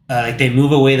they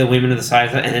move away the women to the side,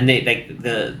 and then they like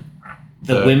the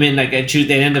women like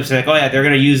they end up saying like, oh yeah, they're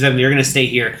gonna use them, they're gonna stay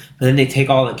here, but then they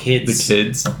take all the kids. The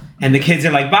kids. And the kids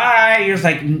are like, bye. You're just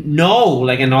like, no,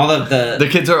 like, and all of the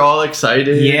kids are all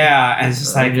excited. Yeah, and it's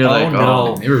just like, you're oh like,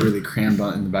 no. They were really crammed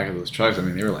on in the back of those trucks. I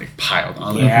mean, they were like piled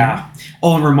on. Yeah.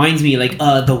 Oh, it reminds me, like,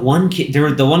 the one kid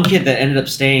that ended up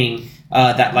staying,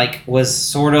 that like was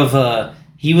sort of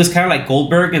he was kind of like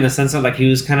Goldberg in the sense of like he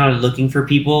was kind of looking for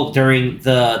people during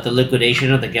the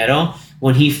liquidation of the ghetto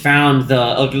when he found the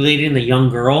elderly lady and the young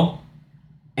girl.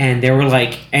 And they were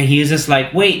like, and he was just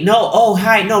like, wait, no, oh,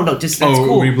 hi, no, just that's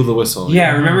cool. We blew the whistle.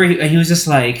 Yeah, remember he was just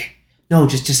like, no,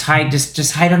 just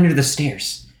hide under the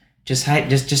stairs. Just hide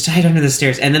under the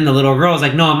stairs. And then the little girl was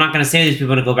like, no, I'm not gonna say these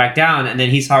people to go back down. And then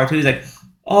he saw her too. He's like,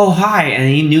 oh, hi, and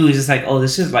he knew. He's just like, oh,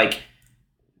 this is like,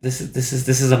 this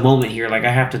is a moment here. Like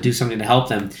I have to do something to help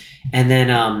them. And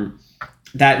then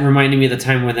that reminded me of the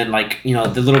time when then like, you know,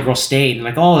 the little girl stayed and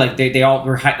like, oh, like they all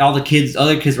were all other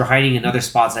kids were hiding in other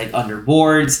spots like under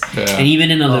boards and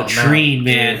even in a latrine,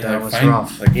 man. Dude, that was find,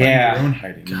 rough. Like, find Yeah. your own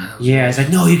hiding. Yeah, it's like,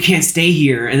 no, you can't stay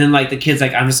here. And then like the kid's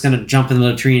like, I'm just gonna jump in the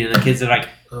latrine, and the kids are like,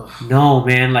 no,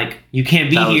 man, like you can't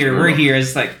be That was here. We're brutal. here.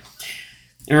 It's like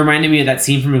it reminded me of that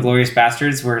scene from *Inglourious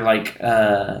Bastards* where like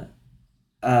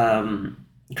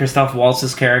Christoph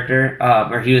Waltz's character,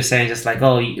 where he was saying just like,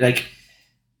 oh,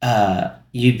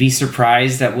 you'd be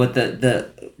surprised at what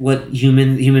what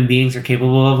human beings are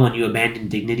capable of when you abandon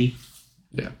dignity.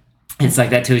 Yeah. It's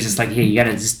like that too. It's just like, hey, you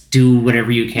gotta just do whatever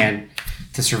you can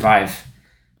to survive.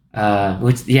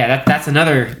 That's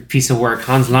another piece of work,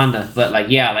 Hans Landa. But like,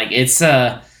 yeah, like it's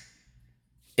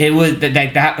it was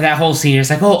like that whole scene. It's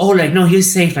like, oh, like no,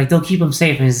 he's safe. Like they'll keep him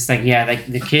safe. And it's just like, yeah, like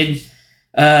the kid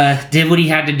did what he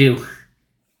had to do,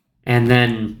 and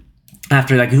then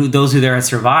after like those who there had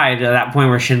survived, at that point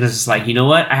where Schindler's just like, you know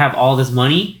what, I have all this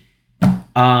money.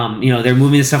 They're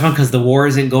moving this stuff on because the war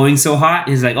isn't going so hot.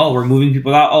 And he's like, oh, we're moving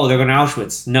people out. Oh, they're going to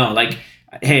Auschwitz. No, like,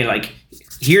 hey, like,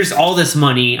 here's all this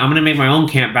money. I'm going to make my own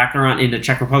camp back around in the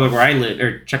Czech Republic where I lived,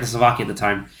 or Czechoslovakia at the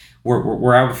time,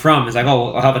 where I was from. It's like,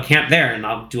 oh, I'll have a camp there and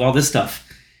I'll do all this stuff.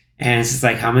 And it's just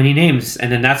like, how many names?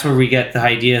 And then that's where we get the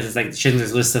ideas. It's like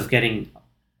Schindler's List of getting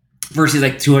versus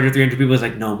like 200, 300 people. It's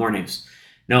like, no, more names.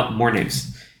 No, more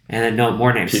names. And then no,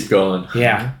 more names. Keep going.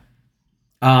 Yeah.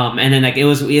 And then like it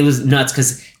was nuts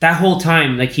because that whole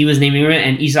time like he was naming it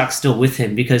and Isaac's still with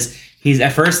him because he's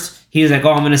at first he was like,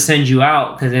 oh, I'm gonna send you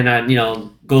out because then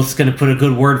Ghost's gonna put a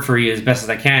good word for you as best as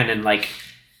I can. And like,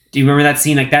 do you remember that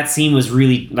scene? Like that scene was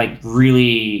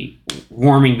really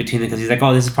warming between them because he's like,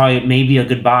 oh, this is probably maybe a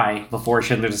goodbye before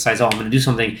Schindler decides, oh, I'm gonna do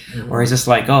something. Or he's just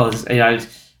like, oh,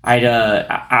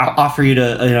 I'll offer you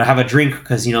to have a drink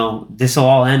because this will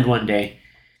all end one day.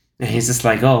 And he's just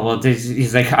like, oh well.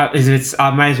 He's like, I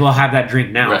might as well have that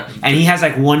drink now. Right. And he has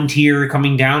like one tear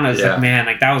coming down. I was like, man,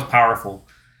 like that was powerful.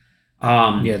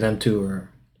 Them two were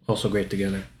also great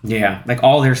together. Yeah, like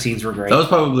all their scenes were great. That was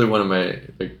probably one of my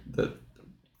the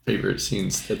favorite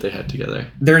scenes that they had together.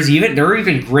 There were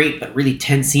even great but really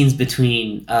tense scenes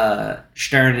between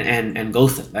Stern and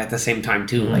Gotham at the same time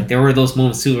too. Mm-hmm. Like there were those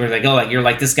moments too where like, oh, like you're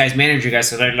like this guy's manager guy,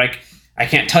 so they're like, I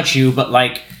can't touch you, but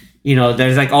like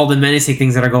there's like all the menacing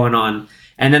things that are going on.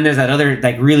 And then there's that other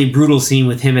like really brutal scene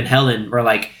with him and Helen where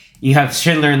like you have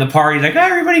Schindler in the party like, oh,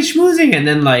 everybody's schmoozing, and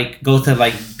then like Gotham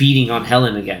like beating on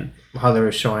Helen again. How they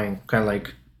were showing kind of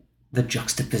like the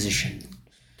juxtaposition.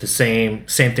 The same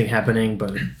thing happening,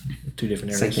 but two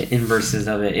different areas. It's like the inverses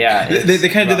of it. Yeah, they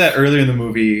kind of did that earlier in the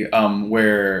movie,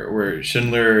 where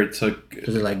Schindler took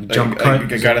cut?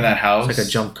 got in that house. It's like a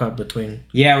jump cut between.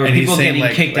 Yeah, where people getting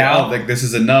kicked out. Oh, like this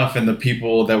is enough, and the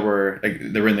people that were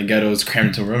in the ghettos crammed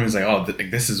into a room. He's like, oh,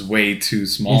 this is way too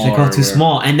small. He's like, oh, too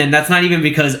small, and then that's not even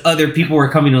because other people were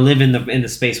coming to live in the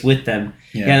space with them.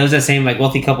 Yeah, there was that same like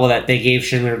wealthy couple that they gave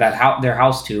Schindler their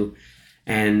house to.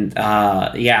 And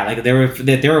like they were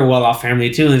a well-off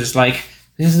family too, and just like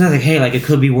there's nothing. Hey, like it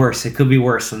could be worse. It could be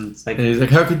worse. And it's like, and he's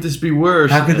like, how could this be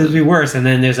worse? How could this be worse? And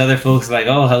then there's other folks like,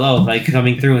 oh, hello, like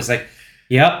coming through. It's like,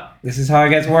 yep, this is how it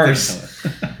gets worse.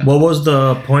 What was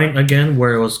the point again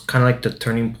where it was kind of like the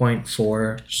turning point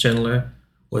for Schindler?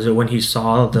 Was it when he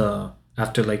saw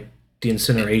after like the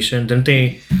incineration? Didn't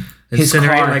they his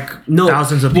incinerate car. like No.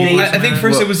 thousands of Well, people. I think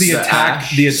first it was the The attack.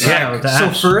 ash. The Yeah, attack. the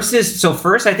ash. So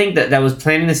first I think that was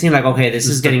planning the scene like, okay, this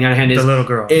is getting out of hand. The Is little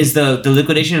girl. is the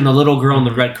liquidation and the little girl in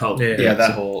the red coat. Yeah.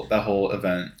 that whole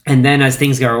event. And then as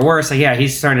things get worse, like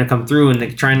he's starting to come through and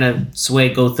like trying to sway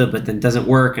Gotha, but then doesn't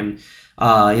work. And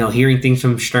hearing things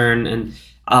from Stern and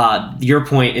your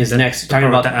point is next talking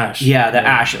part about with the ash. Yeah, the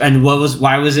ash. And why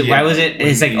was it? when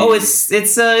It's like, he- oh,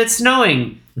 it's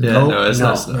snowing. Yeah, Nope. no, it's No.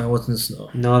 not snow. No, it wasn't snow.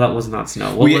 No, that was not snow.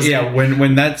 What Well, was yeah, it?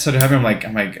 when that started happening,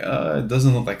 I'm like, it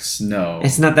doesn't look like snow.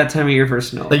 It's not that time of year for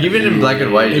snow. Like even in black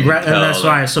and white, you Right, can and tell, that's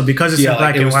why. So because it's in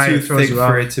black it and was white, too it throws thick you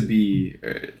for off. it to be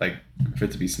for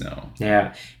it to be snow.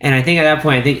 Yeah, and I think at that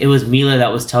point, I think it was Mila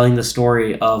that was telling the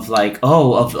story of like,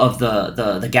 of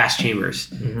the gas chambers.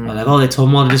 Like, they told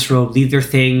them all to disrobe, leave their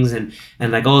things, and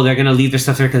like, they're gonna leave their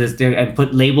stuff there because and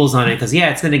put labels on it because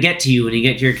it's gonna get to you when you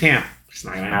get to your camp. It's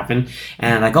not gonna happen.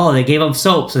 And like, they gave them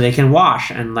soap so they can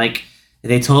wash, and like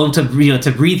they told them to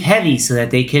to breathe heavy so that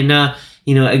they can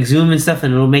exhume and stuff,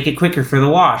 and it'll make it quicker for the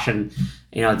wash. And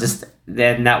just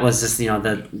then that was just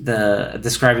the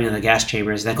describing of the gas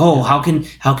chambers. Like, how can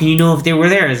you know if they were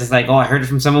there? It's just like, I heard it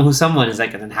from someone who's someone. It's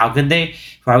like, and then how could they?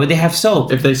 Why would they have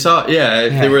soap? If they saw,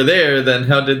 if they were there, then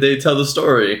how did they tell the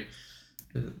story?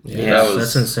 Yeah,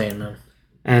 That's insane, man.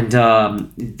 And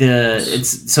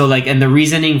it's so like, and the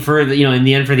reasoning for the in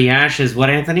the end for the ash is what,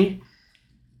 Anthony?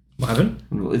 What happened?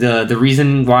 The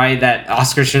reason why that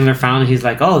Oscar Schindler found, he's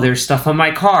like, there's stuff on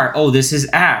my car. This is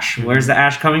ash. Where's the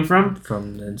ash coming from?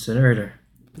 From the incinerator.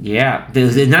 Yeah,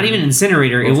 not even an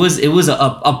incinerator. It was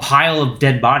a pile of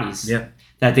dead bodies. Yeah.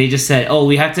 That they just said,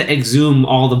 we have to exhume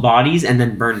all the bodies and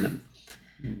then burn them.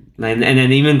 And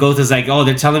then even Gotha's like,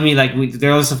 they're telling me like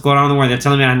there's all stuff going on in the world. They're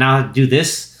telling me I now have to do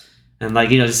this, and like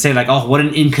just say like, what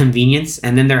an inconvenience.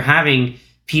 And then they're having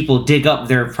people dig up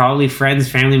their probably friends,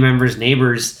 family members,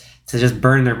 neighbors to just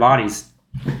burn their bodies.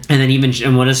 And then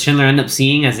and what does Schindler end up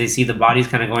seeing as they see the bodies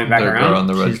kind of going back The girl around? on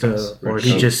the red She's the, coat. or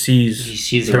he just sees He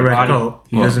sees the her red body. coat.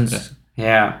 He Well, doesn't. yeah.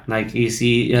 Yeah, like you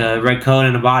see a red coat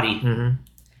and a body. Mhm.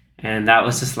 And that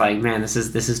was just like, man, this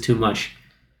is too much.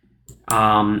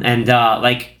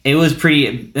 Like it was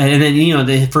pretty, and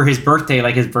then for his birthday,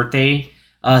 like his birthday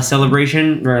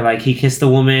celebration, where like he kissed the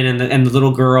woman and the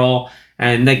little girl,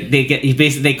 and like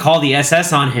they call the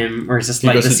SS on him, or it's just He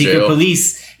like goes the to secret jail.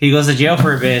 police. He goes to jail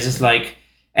for a bit. It's just like,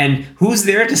 and who's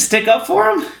there to stick up for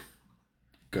him?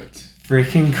 Good.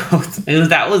 Freaking goat.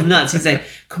 That was nuts. He's like,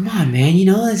 come on, man, he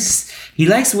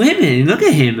likes women. Look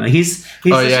at him. He's Oh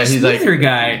such yeah, a he's like smoother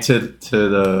guy. to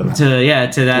the To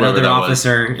that Whoever other that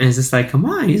officer, and it's just like, come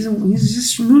on, he's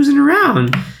just schmoozing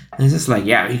around. And it's just like,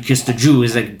 he kissed a Jew.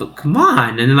 It's like, but come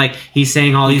on. And then like he's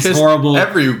saying all these kissed horrible,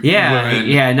 every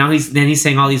woman. Now he's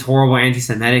saying all these horrible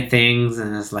anti-Semitic things,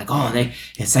 and it's like,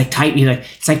 it's like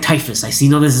it's like typhus. I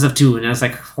seen all this stuff too, and I was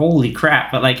like, holy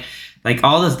crap! But like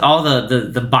all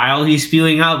the bile he's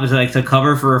spewing out was like to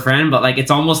cover for a friend, but like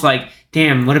it's almost like,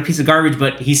 damn, what a piece of garbage.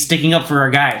 But he's sticking up for our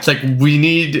guy. It's like we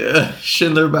need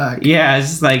Schindler back. Yeah, it's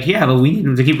just like, but we need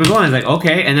him to keep it going. It's like,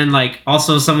 okay. And then like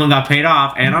also someone got paid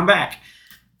off and I'm back.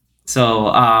 So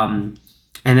and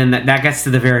then that gets to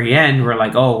the very end where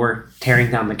like, we're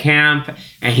tearing down the camp,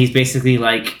 and he's basically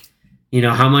like,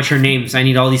 how much are names? I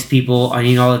need all these people, I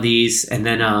need all of these. And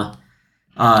then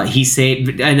he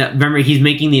said, and remember he's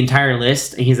making the entire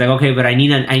list, and he's like, okay, but I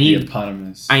need The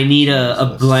eponymous.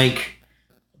 a blank.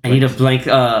 I need a blank.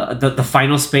 The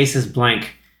final space is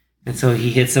blank, and so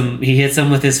he hits him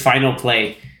with his final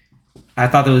play. I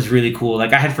thought that was really cool.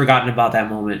 Like I had forgotten about that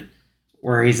moment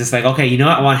where he's just like, okay, you know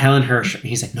what? I want Helen Hirsch. And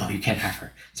he's like, no, you can't have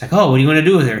her. It's like, what do you want to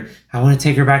do with her? I want to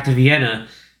take her back to Vienna.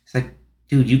 It's like,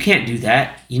 dude, you can't do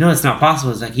that. It's not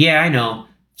possible. It's like, yeah, I know.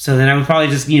 So then I would probably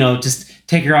just just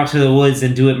take her out to the woods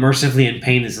and do it mercifully and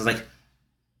painless. It's like,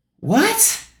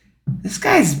 what? This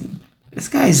guy's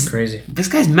Crazy. This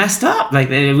guy's messed up. Like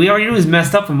we already knew he was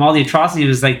messed up from all the atrocities. It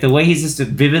was like the way he's just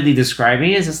vividly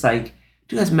describing it is just like,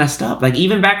 dude, that's messed up. Like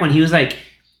even back when he was like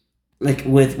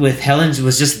with Helen's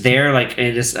was just there, like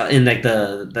and just in like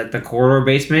the corridor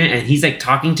basement, and he's like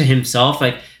talking to himself,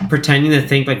 like pretending to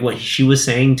think like what she was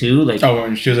saying too. Like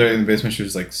when she was already in the basement, she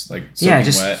was like yeah,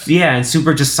 soaking wet. and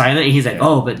super just silent. And he's like,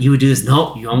 but you would do this.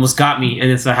 No, you almost got me. And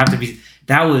then so I have to be.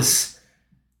 That was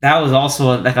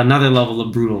also like another level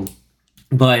of brutal.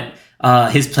 But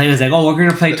his play was like, we're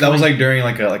gonna play. That was like during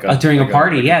during a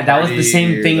party. That was the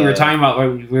same thing we were talking about.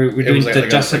 Where we're doing the the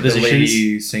juxtapositions.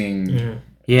 lady singing. Mhm.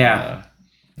 Yeah,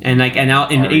 and like and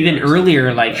party even or something earlier,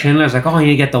 like like that. Schindler's like, you need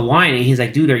to get the wine, and he's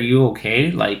like, dude, are you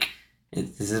okay? Like,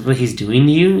 is this what he's doing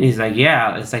to you? He's like,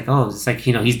 yeah. It's like, it's like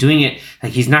he's doing it.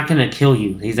 Like he's not gonna kill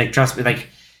you. He's like, trust me. Like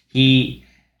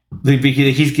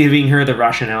Because he's giving her the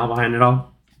rationale behind it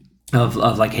all. Of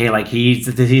like, hey, like he's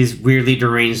weirdly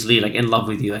derangedly like in love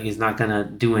with you. Like he's not gonna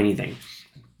do anything.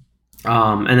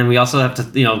 And then we also have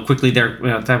to, quickly there,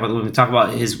 when we talk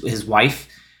about his wife,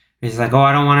 he's like, oh,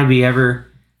 I don't want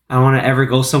to ever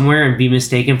go somewhere and be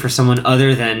mistaken for someone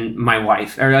other than my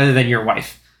wife or other than your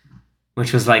wife,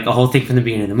 which was like a whole thing from the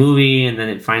beginning of the movie, and then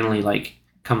it finally like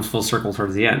comes full circle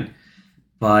towards the end.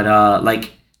 But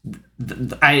like,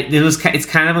 it's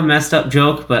kind of a messed up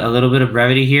joke, but a little bit of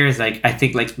brevity here is like I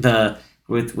think like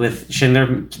with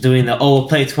Schindler doing we'll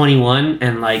play 21,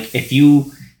 and like if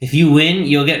you win,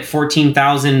 you'll get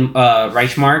 14,000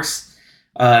 Reichsmarks,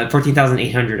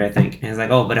 14,800, I think. And it's like,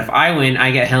 oh, but if I win,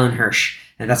 I get Helen Hirsch.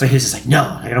 And that's why he was just like, no,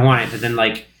 I don't want it. But then,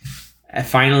 like,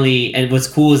 finally, and what's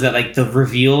cool is that, like, the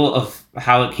reveal of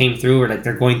how it came through, or, like,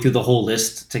 they're going through the whole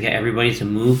list to get everybody to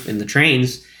move in the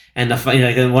trains. And,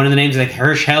 one of the names is, like,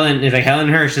 Helen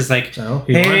Hirsch is like,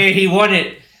 he won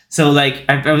it. So, like,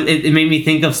 it made me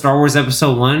think of Star Wars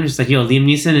Episode 1. Just like, Liam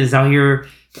Neeson is out here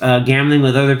gambling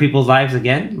with other people's lives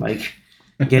again, like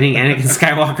getting Anakin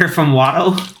Skywalker from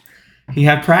Watto. He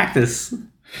had practice.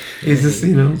 He's just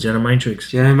Jedi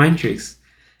mind tricks.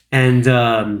 And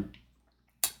and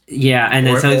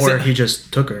then or he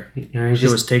just took her. She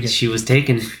was taken. She was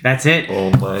taken. That's it. Oh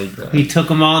my god. He took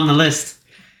them all on the list.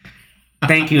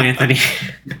 Thank you, Anthony.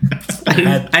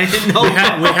 I didn't know. We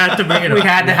had to bring it up. We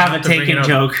had to have a taken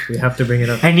joke. We have to bring it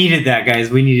up. I needed that, guys.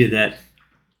 We needed that.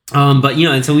 But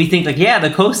and so we think like, yeah, the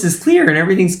coast is clear and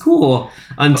everything's cool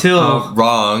until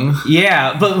wrong.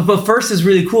 Yeah, but first is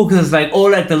really cool because like, oh,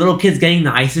 like the little kid's getting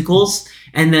the icicles,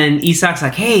 and then Isak's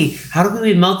like, hey, how do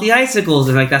we melt the icicles?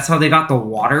 And like that's how they got the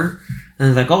water. And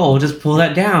it's like, oh, we'll just pull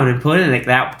that down and put it in like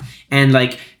that. And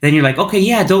like then you're like, okay,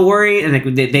 yeah, don't worry. And like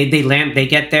they land, they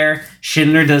get there.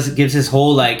 Schindler gives his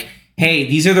whole like, hey,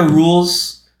 these are the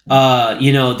rules.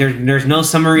 There's no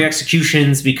summary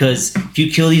executions because if you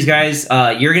kill these guys,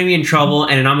 you're gonna be in trouble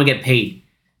and I'm gonna get paid.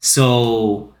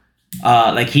 So,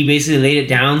 like he basically laid it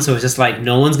down. So it's just like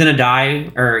no one's gonna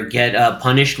die or get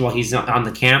punished while he's on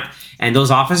the camp. And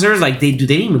those officers, like they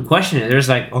didn't even question it. They're just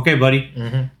like, okay, buddy,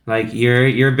 like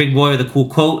you're a big boy with a cool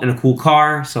coat and a cool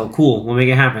car, so cool, we'll make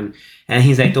it happen. And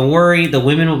he's like, don't worry, the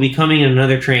women will be coming in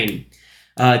another train.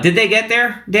 Did they get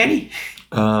there, Danny?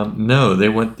 No, they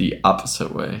went the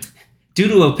opposite way. Due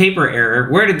to a paper error,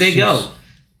 where did they go?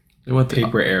 They went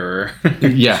Paper error.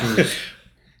 Yeah.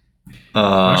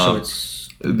 Auschwitz.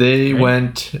 They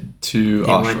went to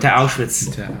Auschwitz. Went to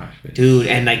Auschwitz. Dude,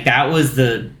 and like that was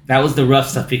the rough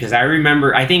stuff because I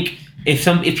remember. I think if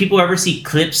people ever see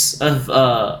clips of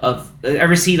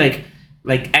ever see like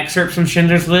excerpts from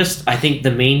Schindler's List, I think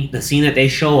the scene that they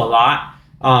show a lot.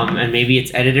 And maybe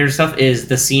it's edited or stuff, is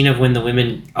the scene of when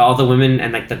all the women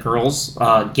and like the girls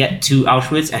get to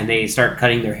Auschwitz and they start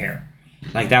cutting their hair.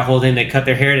 Like that whole thing, they cut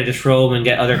their hair to disrobe and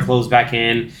get other clothes back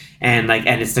in, and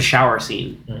it's the shower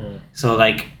scene. Mm-hmm. So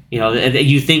like,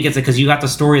 you think it's because you got the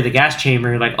story of the gas chamber,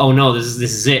 you're like, oh no, this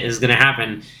is it, this is gonna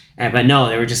happen. But no,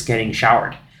 they were just getting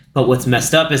showered. But what's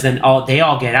messed up is then they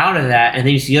all get out of that, and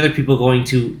then you see other people going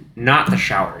to not the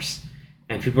showers.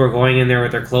 And people are going in there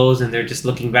with their clothes, and they're just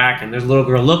looking back. And there's a little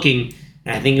girl looking,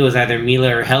 and I think it was either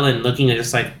Mila or Helen looking at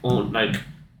just like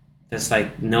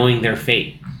knowing their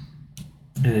fate.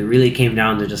 And it really came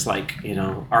down to just like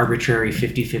arbitrary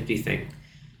 50-50 thing.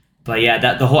 But yeah,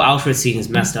 that the whole Auschwitz scene is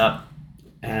messed up.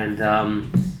 And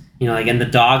and the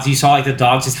dogs, you saw like the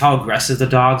dogs, just how aggressive the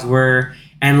dogs were,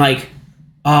 and like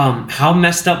how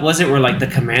messed up was it? Where like the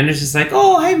commander's just like,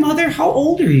 oh, hey mother, how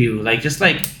old are you? Like just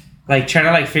like trying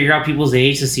to like figure out people's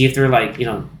age to see if they're like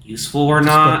useful or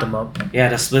not. Split them up. Yeah,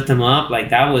 to split them up.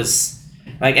 Like that was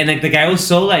like, and like the guy was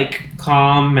so like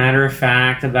calm, matter of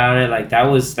fact about it. Like that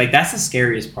was like that's the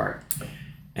scariest part.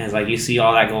 And it's like you see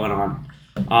all that going on.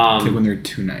 Like when they're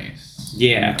too nice.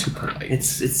 Yeah, too polite.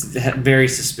 It's very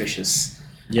suspicious.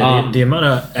 Yeah, the amount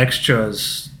of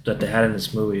extras that they had in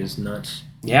this movie is nuts.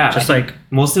 Yeah, just like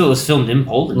most of it was filmed in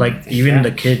Poland. Like even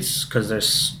the kids, because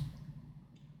there's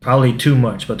probably too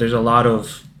much, but there's a lot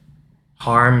of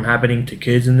harm happening to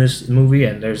kids in this movie,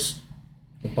 and there's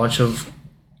a bunch of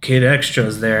kid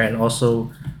extras there, and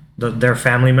also their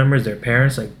family members, their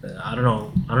parents. Like I don't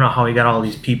know how he got all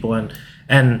these people,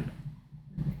 and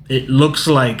it looks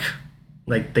like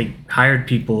they hired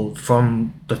people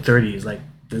from the 30s. Like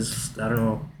this, I don't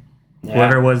know,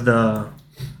 whoever was the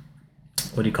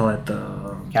what do you call it,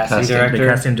 the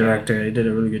casting director. They did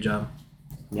a really good job.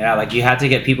 Yeah, like you had to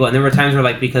get people, and there were times where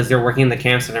like because they're working in the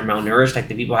camps and they're malnourished, like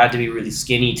the people had to be really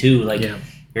skinny too. Like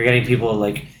you're getting people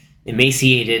like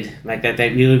emaciated, like that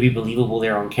really would be believable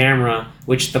there on camera,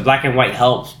 which the black and white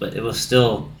helps, but it was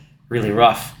still really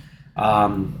rough.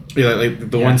 Yeah, like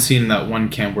the one scene in that one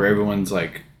camp where everyone's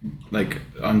like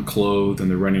unclothed and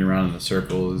they're running around in the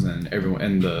circles and everyone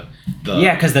and the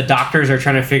yeah, because the doctors are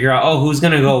trying to figure out who's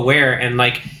gonna go where and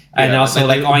like. And also,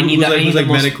 I need who's the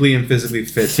most medically and physically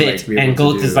fit. fit. To, like, and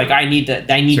Gold is like, I need the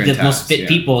most tasks, fit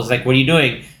people. It's like, what are you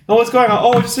doing? Oh, what's going on?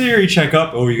 Oh, just a you check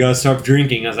up. Oh, you gotta stop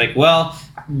drinking. I was like, well,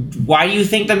 why do you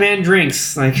think the man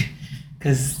drinks? Like,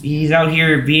 because he's out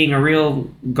here being a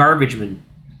real garbage man.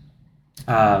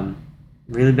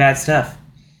 Really bad stuff.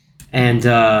 And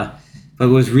but what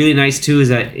was really nice too is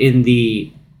that in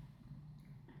the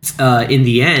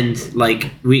end, like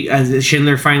as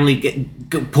Schindler finally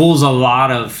pulls a lot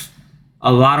of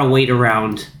weight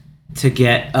around to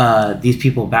get these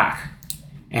people back,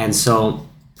 and so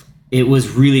it was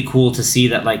really cool to see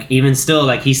that like even still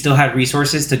like he still had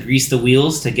resources to grease the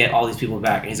wheels to get all these people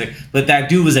back. And he's like, but that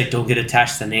dude was like, don't get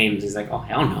attached to names. He's like, oh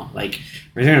hell no, like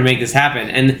we're gonna make this happen.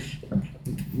 And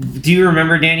do you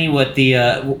remember, Danny, what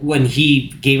the when he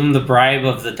gave him the bribe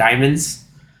of the diamonds?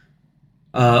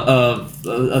 Of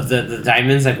the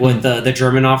diamonds, like what the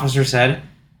German officer said.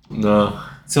 No.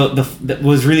 So what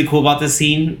was really cool about this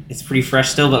scene, it's pretty fresh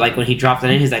still, but like when he dropped it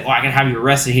in, he's like, "Oh, I can have you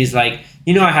arrested." He's like,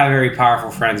 "You know, I have very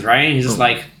powerful friends, right?" And he's just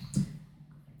like,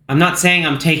 "I'm not saying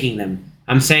I'm taking them.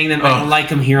 I'm saying that I don't like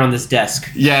them here on this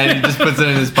desk." Yeah, and he just puts it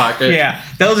in his pocket. Yeah,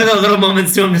 those are the little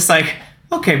moments too. I'm just like,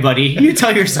 okay, buddy, you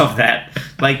tell yourself that.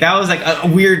 Like that was like a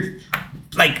weird,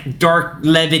 like dark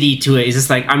levity to it. It's just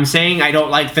like, I'm saying I don't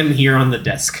like them here on the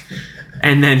desk,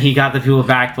 and then he got the people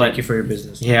back. But Thank you for your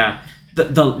business. yeah,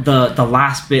 the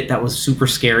last bit that was super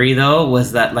scary though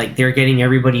was that like they're getting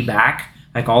everybody back,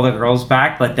 like all the girls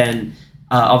back, but then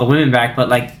all the women back, but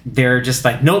like they're just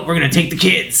like, nope, we're gonna take the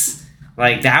kids.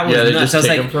 Like that was nuts. I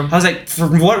was like, for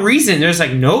what reason? They're just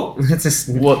like, nope. It's just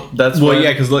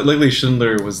yeah, because lately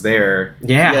Schindler was there.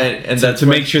 Yeah, and so that's to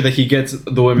make sure that he gets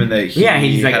the women that he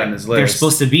he's like, had on his list. they're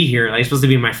supposed to be here. Like, they're supposed to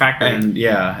be in my factory. And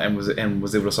was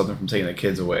able to stop them from taking the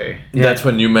kids away. Yeah. That's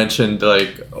when you mentioned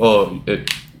like,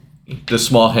 the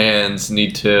small hands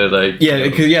need to like. Yeah,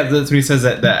 because that's when he says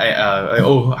that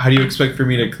how do you expect for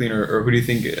me to clean or who do you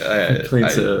think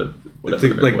cleans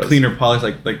clean or polish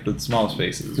like the small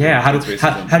spaces? Yeah, how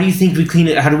do you think we clean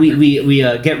it? How do we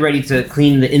get ready to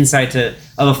clean the inside of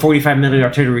a 45mm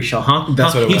artillery shell? Huh?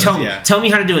 That's what it was. Tell me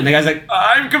how to do it. And the guy's like,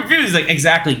 I'm confused. Like,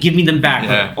 exactly. Give me them back.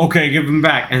 Yeah. Like, okay, give them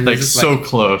back. And like just so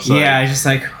close. Yeah, it's just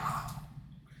like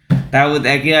that would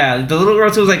like the little girl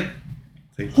too was like.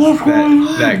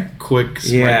 That quick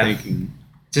smart thinking.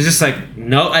 They're just like,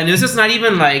 no, and it's just not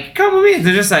even like, come with me.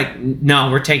 They're just like, no,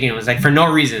 we're taking it. It was like for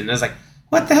no reason. I was like,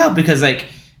 what the hell? Because like,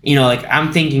 you know, like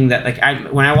I'm thinking that like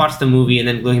when I watched the movie and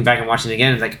then looking back and watching it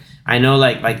again, it's like I know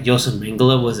like Josef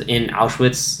Mengele was in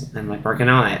Auschwitz and like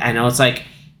Birkenau. I know it's like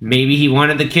maybe he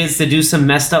wanted the kids to do some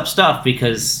messed up stuff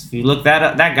because if you look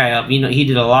that guy up, you know, he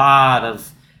did a lot of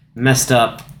messed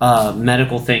up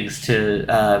medical things to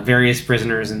various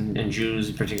prisoners and Jews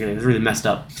in particular. It was really messed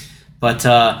up. But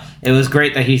it was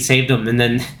great that he saved them. And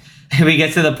then we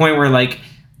get to the point where, like,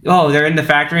 oh, they're in the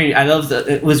factory. I love that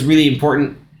it was really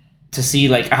important to see,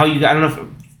 like, how you... I don't know if...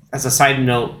 As a side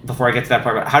note, before I get to that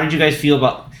part, but how did you guys feel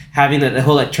about having the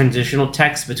whole like transitional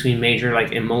text between major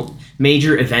like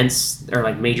major events or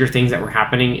like major things that were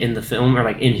happening in the film or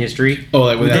like in history? Oh,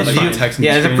 like without like, text.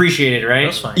 Yeah, it's appreciated, right?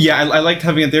 That's fine. Yeah, I liked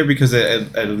having it there because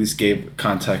it at least gave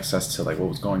context as to like what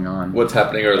was going on, what's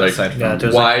happening, or like why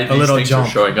like, these things are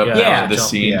showing up in the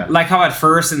scene. Yeah. Like how at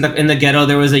first in the ghetto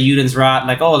there was a Judenrat,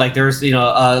 like like there was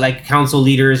like council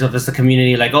leaders of the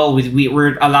community, like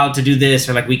we're allowed to do this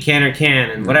or like we can or can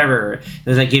and whatever. It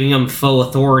was like giving them full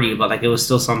authority, but like it was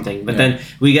still something. But then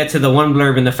we get to the one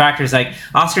blurb in the factory. It's like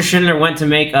Oscar Schindler went to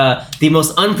make the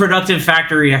most unproductive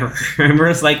factory ever. And we're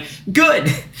just like, good,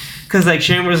 because like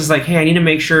Schindler was just like, hey, I need to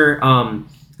make sure.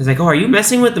 It's like, oh, are you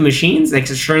messing with the machines? Like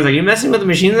Schindler's like, are you messing with the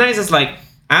machines? And it's like,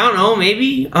 I don't know,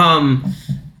 maybe.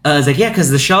 It's like, yeah, because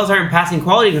the shells aren't passing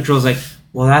quality control. It's like,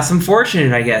 well, that's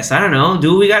unfortunate, I guess. I don't know.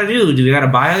 Do what we got to do. Do we got to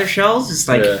buy other shells? It's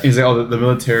like, he's like, oh, the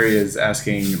military is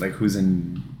asking like who's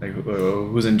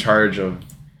in charge of.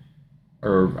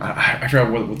 Or I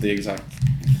forgot what the exact.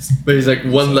 But he's like,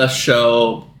 one less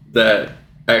shell that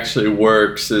actually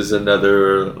works is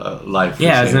another life.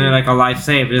 Yeah, isn't it like a life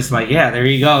save? It's like, yeah, there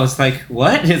you go. It's like,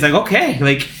 what? It's like, okay.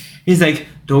 Like he's like,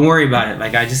 don't worry about it.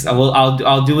 Like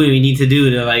I'll do what we need to do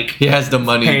to like. He has the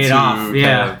money pay it off.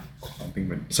 Yeah.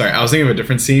 Sorry, I was thinking of a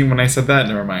different scene when I said that.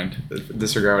 Never mind.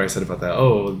 Disregard what I said about that.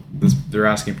 Oh, they're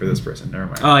asking for this person. Never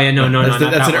mind. Oh yeah, no.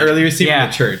 That's an earlier scene in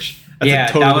the church. Yeah,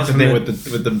 a totally that was different from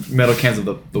thing with the metal cans of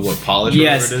the what polish. Or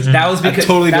Yes, whatever it is. that was because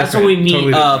Totally that's when different, we meet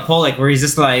totally different. Pollock, where he's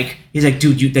just like,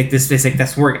 dude, you like this, like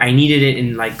that's work. I needed it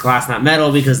in like glass, not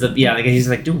metal, because like he's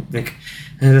like, dude, like,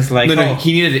 and it's like, No,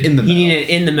 he needed it in the. he needed it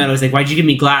in the metal. He's like, why'd you give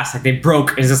me glass? Like they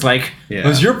broke. It's just like, Yeah. it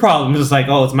was your problem. It's just like,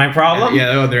 oh, it's my problem.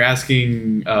 Yeah, no, they're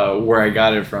asking where I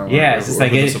got it from. Yeah, or, it's just or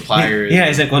like who the supplier is. Yeah,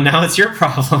 it's like, well, now it's your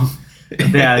problem.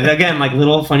 Yeah, again, like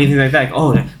little funny things like that. Like,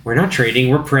 oh, we're not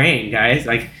trading, we're praying, guys.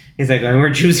 Like he's like, we're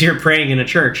Jews here praying in a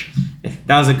church.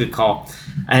 That was a good call.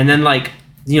 And then like,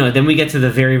 then we get to the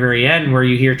very, very end where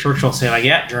you hear Churchill say like,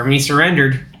 yeah, Germany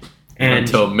surrendered. And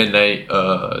until midnight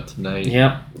tonight.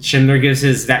 Yep. Schindler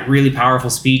gives that really powerful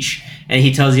speech, and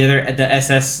he tells the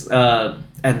SS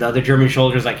and the other German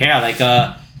soldiers like, yeah, like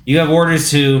you have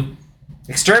orders to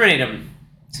exterminate them.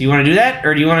 So you want to do that,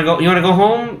 or do you want to go? You want to go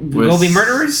home, go be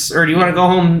murderers, or do you want to go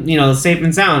home, safe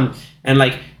and sound? And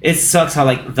like it sucks how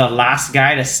like the last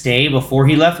guy to stay before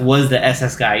he left was the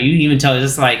SS guy. You even tell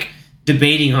just like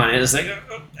debating on it. It's like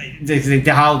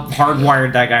how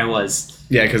hardwired that guy was.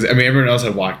 Yeah, because everyone else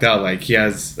had walked out. Like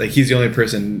he's the only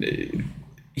person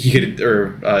he could,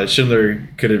 or Schindler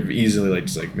could have easily like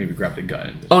just like maybe grabbed a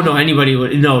gun. Oh no, anybody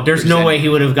would. No, there's no way he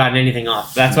would have gotten anything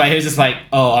off. That's why he was just like,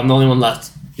 oh, I'm the only one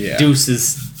left. Yeah.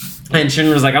 Deuces. And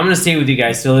Schindler was like, I'm gonna stay with you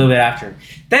guys still a little bit after.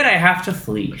 Then I have to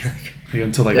flee.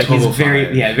 Until like He's total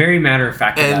very matter of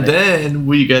fact. And about it. then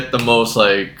we get the most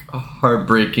like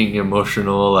heartbreaking,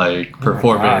 emotional like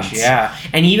performance. Gosh, yeah,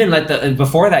 and even like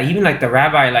before that, even like the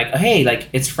rabbi, like, hey, like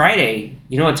it's Friday,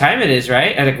 you know what time it is,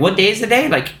 right? And like, what day is the day?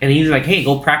 Like, and he was like, hey,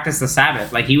 go practice the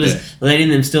Sabbath. Like he was letting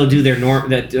them still do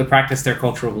their practice their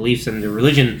cultural beliefs and their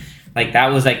religion. Like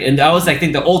that was like, and that was I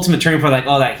think the ultimate turning point. Like,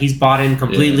 oh, that he's bought in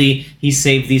completely. Yeah. He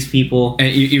saved these people. And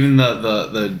even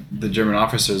the German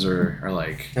officers are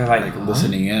like they're like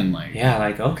listening in. Like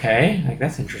like okay, like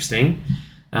that's interesting.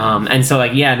 And so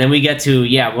like then we get to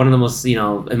one of the most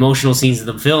emotional scenes of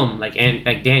the film. Like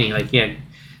Danny, how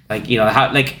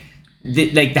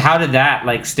how did that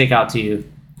like stick out to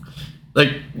you?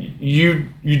 Like you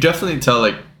definitely tell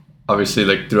like obviously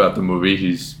like throughout the movie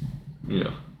he's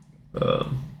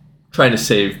trying to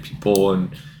save people and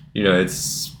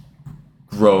it's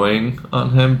growing on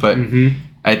him, but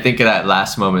I think that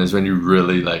last moment is when you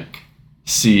really like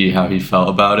see how he felt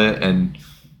about it and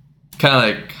kind of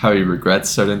like how he regrets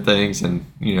certain things, and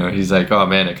he's like, oh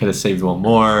man, I could have saved one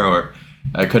more, or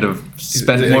I could have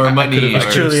spent more money. He's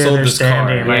truly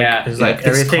understanding. Like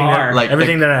everything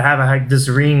everything that I have, I had this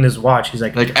ring, this watch. He's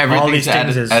like all these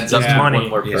things adds up to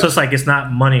money. So it's like it's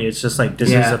not money. It's just like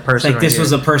this is a person. Like this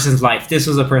was a person's life. This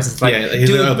was a person's life. Yeah, he's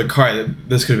like, oh, the car.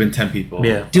 This could have been 10 people.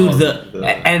 Yeah, dude.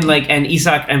 And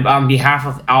Isaac, and on behalf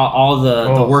of all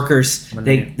the workers,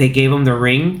 they gave him the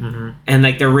ring, and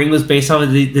like the ring was based off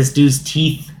of this dude's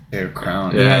teeth. He had a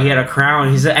crown. Yeah, he had a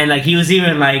crown. He was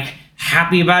even like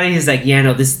happy about it. He's like, yeah,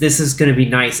 no, this is gonna be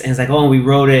nice. And it's like, oh, we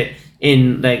wrote it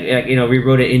in we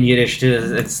wrote it in Yiddish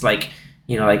too. It's like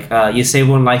you save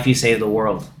one life, you save the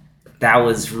world. That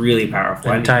was really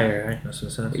powerful. Entire, right? That's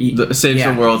what it says. Saves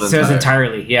the world. Says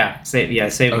entirely. Yeah, save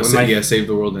one life. Save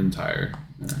the world entire.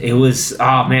 Yeah. It was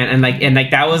man, and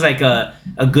that was like a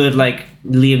good like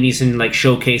Liam Neeson like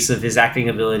showcase of his acting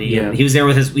ability. Yeah. And he was there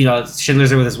with his Schindler's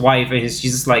there with his wife, and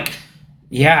she's just like,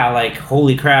 yeah, like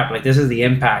holy crap, like this is the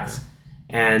impact.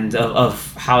 And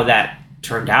of how that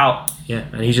turned out. Yeah,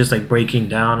 and he's just like breaking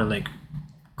down and like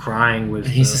crying with.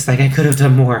 And he's just like, I could have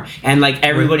done more. And like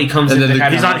everybody comes in.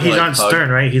 He's on Stern,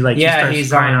 right? He's like,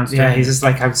 he's on Stern. Yeah, he's just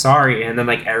like, I'm sorry. And then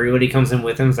like everybody comes in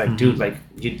with him. It's like, dude, like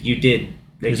you did.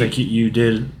 Like, he's like, you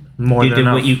did more. You than did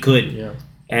enough. what you could. Yeah.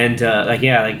 And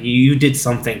you did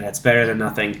something that's better than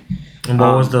nothing. And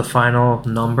what was the final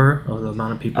number of the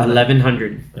amount of people?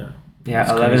 1,100. Yeah. Yeah,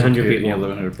 1,100 people. Yeah,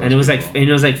 1,100 and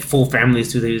it was like full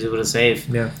families too that he was able to save.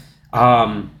 Yeah.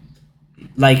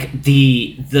 Like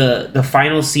the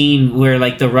final scene where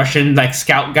like the Russian like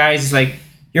scout guys like,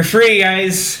 you're free,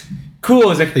 guys.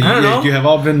 Cool. It's like, I don't know. You have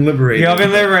all been liberated. You all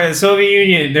been liberated. Soviet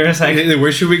Union. They're just like,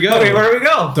 where should we go? Okay, where do we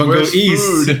go? Don't Where's go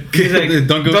east. Like,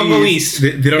 don't go east.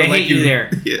 They don't hate you there.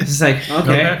 Yeah. It's just like,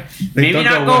 okay. Maybe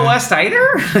not go west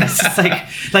either. It's just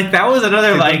like that was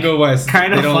another like don't go west.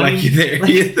 Kind of they don't funny. like you there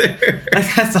either.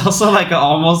 Like that's also like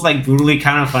almost like brutally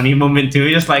kind of funny moment too.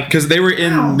 Just like because they were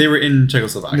in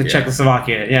Czechoslovakia. The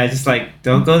Czechoslovakia, yeah. Just like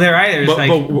don't go there either.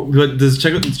 But does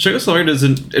Czechoslovakia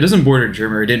doesn't border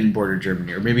Germany, or it didn't border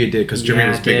Germany, or maybe it did because Germany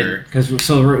was bigger. Because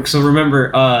so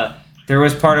remember, there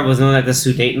was part of was known as the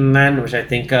Sudetenland, which I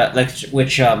think part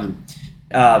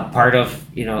of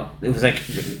it was like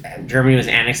Germany was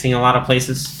annexing a lot of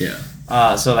places.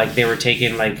 Yeah. So like they were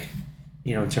taking like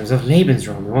in terms of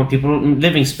Lebensraum. They want people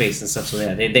living space and stuff. So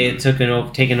yeah, they had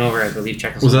taken over, I believe,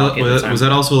 Czechoslovakia. Was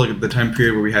that also like the time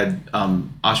period where we had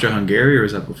Austria-Hungary, or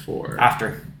was that before?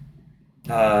 After?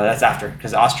 That's after,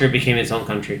 because Austria became its own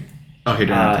country. Okay, during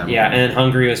that time. Yeah, and then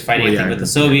Hungary was fighting I think, with the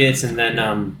Soviets, and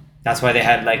then that's why they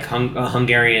had like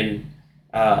Hungarian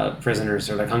prisoners,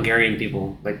 or like Hungarian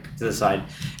people like to the side.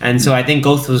 And so I think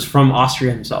Goethe was from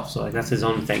Austria himself, so like that's his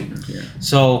own thing. Yeah.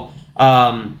 So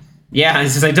yeah,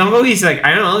 it's just like, don't go east. Like,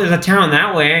 I don't know, there's a town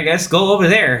that way, I guess, go over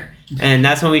there. And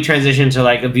that's when we transition to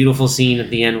like a beautiful scene at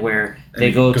the end where they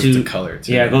go to color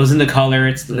too. Yeah, it goes into color.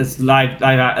 It's live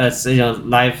it's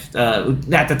live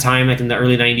at the time, like in the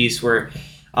early 90s, where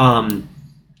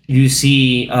you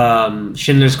see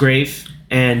Schindler's Grave,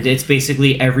 and it's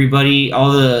basically everybody,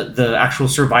 all the actual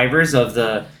survivors of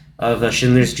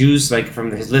Schindler's Jews, like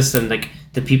from his list, and like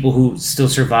the people who still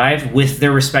survive with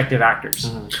their respective actors.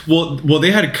 Well,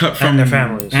 they had to cut from And their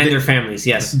families. And their families,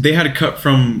 yes. They had to cut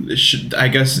from. I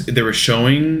guess they were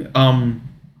showing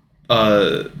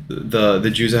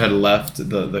the Jews that had left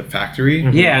the factory.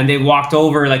 Yeah, and they walked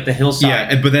over like the hillside.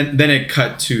 Yeah, but then it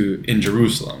cut to in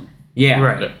Jerusalem. Yeah.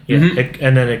 Right. Yeah. Mhm.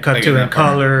 And then it cut Like to in in that part.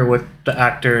 color with the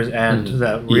actors and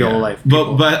the real life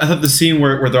people. But I thought the scene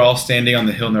where they're all standing on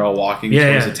the hill and they're all walking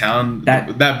towards the town,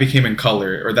 that became in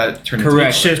color, or that turned into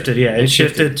Correct. It shifted, yeah. It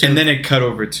shifted to, and then it cut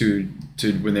over to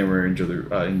when they were in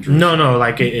Jerusalem. No,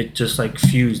 like it just like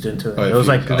fused into it. Oh, it It was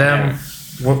like fused. them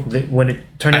when it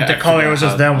turned into I color. It was forgot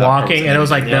just them how that walking, and it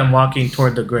was like Yeah. them walking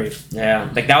toward the grave. Yeah,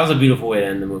 like that was a beautiful way to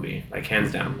end the movie, like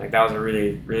hands down. Like that was a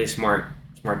really, really smart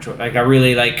choice. Like a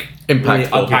really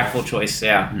impactful choice.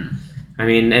 Yeah, I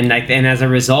mean, and as a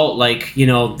result, like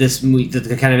this movie,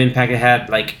 the kind of impact it had.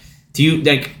 Like, do you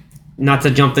like, not to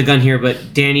jump the gun here, but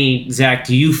Danny, Zach,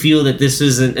 do you feel that this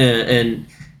is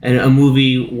a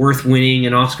movie worth winning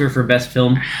an Oscar for Best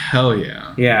Film? Hell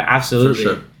yeah. Yeah, absolutely. For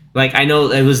sure. Like, I know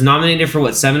it was nominated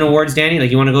for 7 awards, Danny? Like,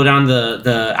 you want to go down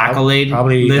the accolade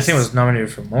Probably, list? I think it was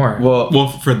nominated for more. Well,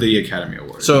 for the Academy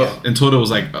Awards. So- in total, it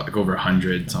was like over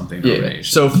 100 something Yeah. nominations.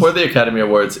 So for the Academy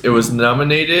Awards, it was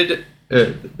nominated.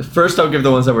 First, I'll give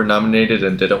the ones that were nominated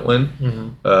and didn't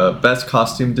win. Best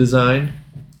costume design,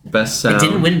 best sound. It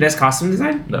didn't win Best Costume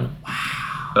Design? No.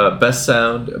 Best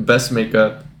sound, best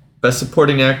makeup, best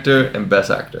supporting actor, and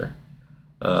best actor.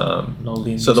 No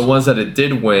Liam So the ones that it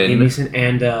did Liam win, Neeson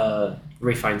and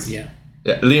Ray Fiennes. Yeah.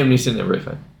 Liam Neeson and Ray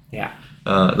Fiennes. Yeah.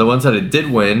 The ones that it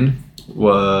did win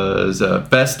was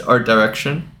best art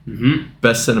direction, Mm-hmm.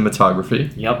 best cinematography,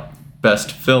 Yep.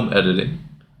 best film editing,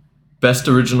 best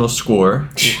original score.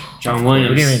 John We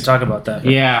Williams. didn't even talk about that.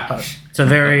 Yeah. It's a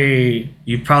very.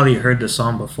 You've probably heard the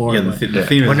song before. yeah, but the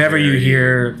theme is whenever you very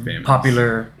hear famous.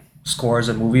 popular scores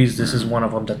of movies, this is one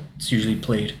of them that's usually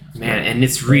played. Man, and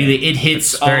it's really, it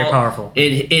hits It's very all, powerful.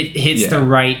 It hits Yeah. the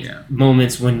right Yeah.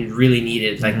 moments when you really need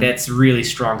it. Like, that's really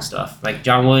strong stuff. Like,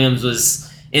 John Williams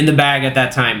was in the bag at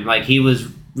that time. Like, he was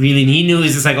really, he knew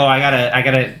he's just like, oh, I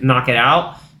gotta knock it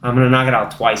out. I'm gonna knock it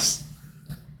out twice.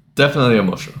 Definitely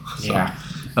emotional. So, Yeah.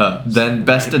 then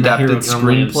best My hero, adapted John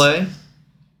Williams. screenplay,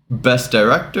 best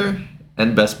director,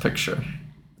 and best picture.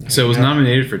 So it was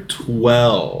nominated for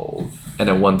 12, And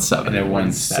it won 7. and it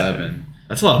won 7.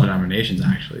 That's a lot of nominations,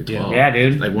 actually. 12. Yeah,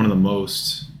 dude. Like one of the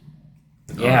most.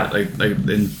 Yeah. Like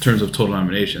in terms of total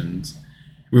nominations.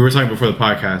 We were talking before the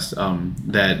podcast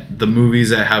that the movies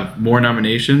that have more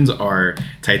nominations are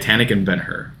Titanic and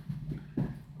Ben-Hur.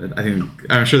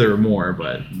 I'm sure there were more,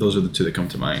 but those are the two that come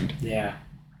to mind. Yeah.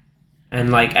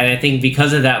 And I think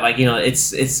because of that,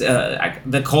 it's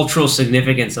the cultural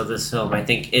significance of this film, I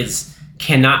think,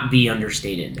 cannot be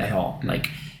understated at all. Like,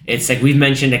 it's like we've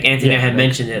mentioned, like Anthony and I had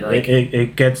mentioned it. Like,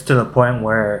 It gets to the point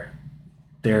where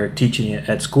they're teaching it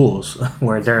at schools,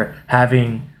 where they're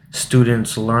having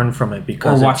students learn from it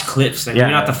because or watch it's- clips, like yeah.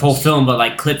 maybe not the full film, but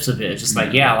like clips of it. It's just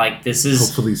like, like this is.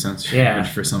 Hopefully censored Yeah,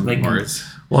 for some like- parts.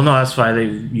 Well, no, that's why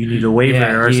you need a waiver,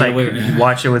 Yeah, or you it's need a like waiver. you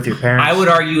watch it with your parents. I would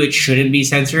argue it shouldn't be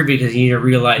censored because you need to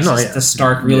realize No, just yeah. the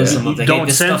stark realism of Don't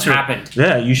this censor stuff it. happened.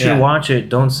 Yeah, you should Yeah. watch it.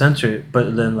 Don't censor it,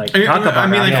 but then talk about. I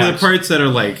mean, it like for the afterwards. parts that are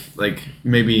like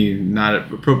maybe not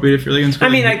appropriate if you're like in school. I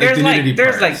mean, like the there's nudity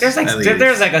there's parts, at least.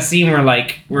 there's like a scene where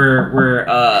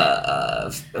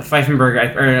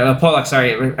Pfeifenberg or Pollack,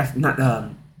 sorry,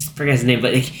 not forget his name,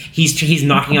 but he's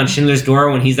knocking on Schindler's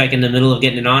door when he's like in the middle of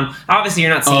getting it on. Obviously,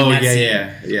 you're not seeing that scene.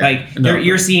 yeah. Like No,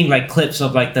 you're seeing like clips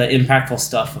of like the impactful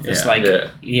stuff of just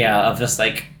of just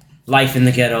like life in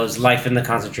the ghettos, life in the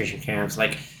concentration camps,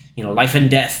 like life and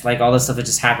death, like all this stuff is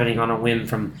just happening on a whim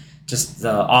from just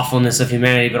the awfulness of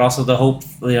humanity, but also the hope,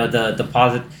 the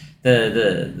positive,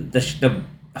 the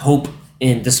hope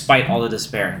in despite all the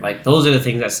despair. Like those are the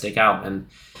things that stick out, and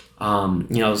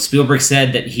Spielberg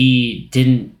said that he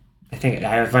didn't. I think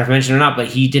I don't know if I've mentioned it or not, but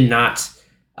he did not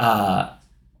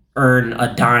earn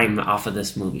a dime off of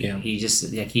this movie. Yeah. He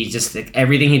just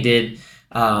everything he did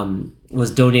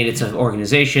was donated to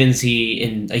organizations.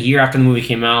 In a year after the movie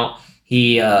came out,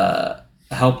 he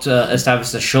helped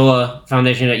establish the Shoah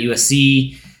Foundation at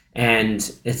USC,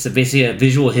 and it's basically a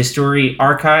visual history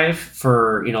archive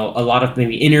for a lot of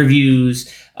maybe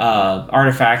interviews,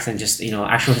 artifacts, and just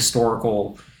actual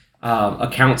historical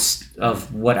accounts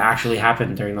of what actually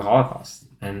happened during the Holocaust.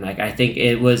 And I think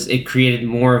it created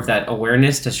more of that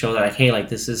awareness to show that hey,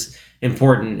 this is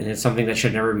important and it's something that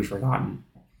should never be forgotten.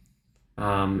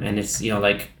 And it's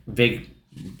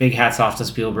big hats off to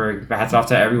Spielberg, hats off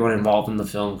to everyone involved in the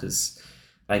film, because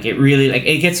it really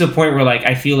it gets to a point where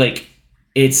I feel like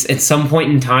it's at some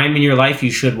point in time in your life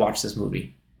you should watch this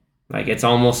movie. It's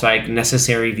almost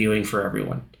necessary viewing for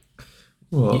everyone.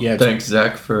 Well, yeah, thanks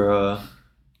Zach for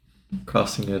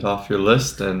crossing it off your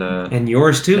list, and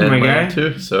yours too, and my mine guy.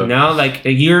 Too. So no,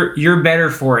 you're better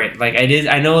for it.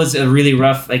 I know it's a really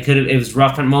rough. It was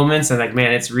rough at moments, and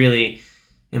man, it's really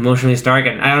emotionally stark.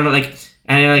 And I don't know,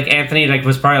 Anthony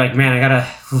was probably man, I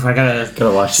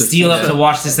gotta watch this. Steal up to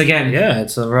watch this again. Yeah,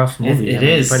 it's a rough movie. It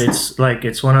is, but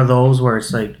it's one of those where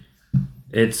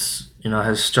it's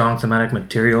has strong thematic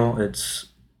material. It's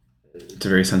a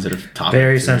very sensitive topic.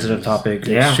 Very sensitive topic.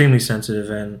 Yeah. Extremely sensitive,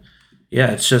 and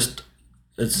yeah, it's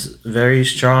very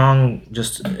strong.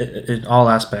 Just in all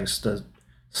aspects, the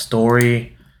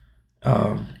story.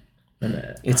 And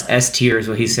it's S tier is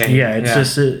what he's saying. Yeah, it's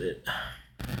just.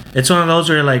 It's one of those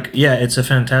where it's a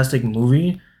fantastic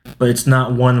movie, but it's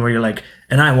not one where you're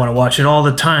and I want to watch it all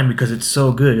the time because it's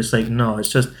so good. It's no,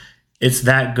 it's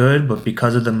that good, but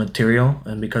because of the material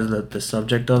and because of the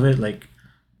subject of it,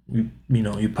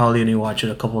 you probably only watch it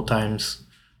a couple times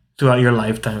throughout your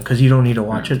lifetime because you don't need to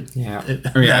watch it. Yeah.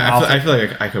 I feel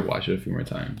like I could watch it a few more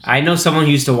times. I know someone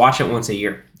who used to watch it once a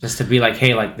year just to be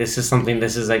hey, this is something,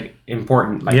 this is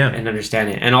important, and understand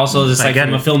it. And also just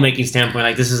from a filmmaking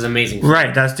standpoint, this is amazing.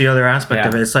 Right. That's the other aspect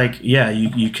of it. It's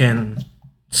you can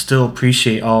still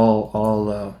appreciate all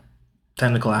the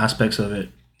technical aspects of it,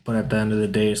 but at the end of the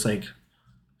day, it's a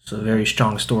very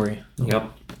strong story.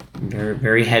 Yep. Very,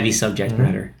 very heavy subject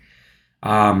matter.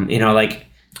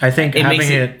 I think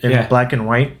having it in black and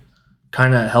white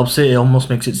kind of helps it. It almost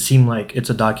makes it seem like it's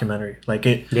a documentary.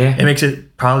 It makes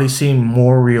it probably seem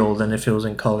more real than if it was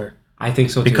in color. I think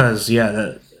so too. Because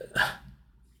the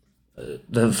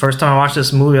first time I watched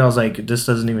this movie, I was this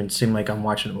doesn't even seem like I'm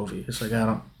watching a movie. It's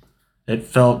it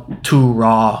felt too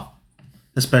raw,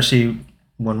 especially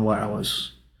when I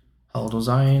was. How old was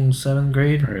I in 7th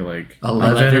grade? Probably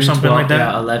 11 or something 12, like that.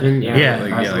 Yeah, 11. Yeah,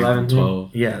 Yeah, I was 11,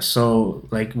 12. Yeah, so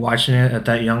watching it at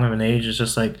that young of an age is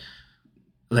just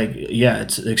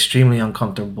it's extremely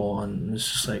uncomfortable, and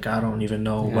it's just I don't even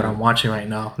know what I'm watching right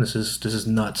now. This is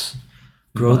nuts.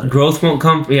 Growth won't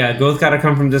come. Yeah, growth got to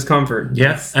come from discomfort.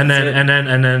 Yeah, and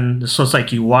then so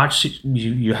it's you watch,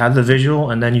 you have the visual,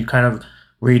 and then you kind of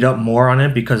read up more on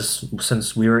it, because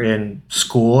since we were in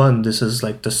school and this is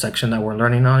the section that we're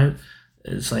learning on it,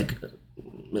 it's a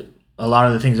lot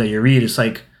of the things that you read, it's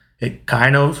it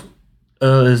kind of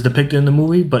is depicted in the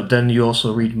movie, but then you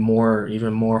also read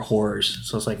even more horrors.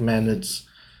 So it's man, it's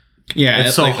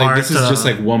so hard. This is just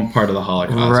one part of the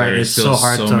Holocaust. Right, it's so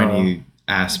hard so to many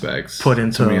aspects put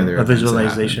into so many other a events that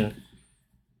visualization.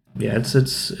 Yeah,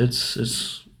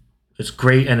 it's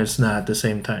great and it's not at the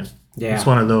same time. Yeah, it's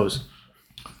one of those.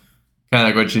 Kind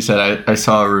of like what she said. I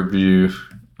saw a review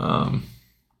of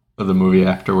the movie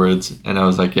afterwards, and I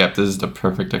was yep, this is the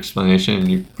perfect explanation.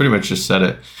 And you pretty much just said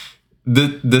it.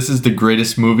 This is the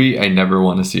greatest movie I never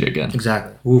want to see again.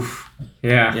 Exactly. Oof.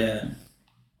 Yeah. Yeah.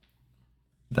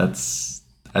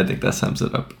 I think that sums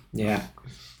it up. Yeah,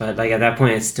 but at that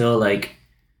point, it's still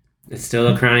it's still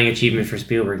a crowning achievement for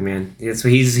Spielberg, man. It's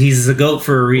he's the GOAT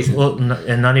for a reason. Well,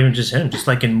 and not even just him, just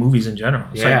in movies in general.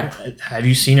 It's have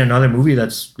you seen another movie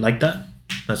that's like that?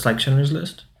 That's like Schindler's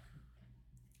List?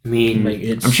 I mean,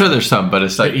 I'm sure there's some, but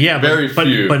it's very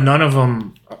few. But none of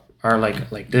them are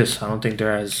like this. I don't think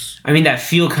they're as. I mean, that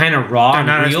feel kind of raw. They're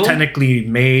not real. as technically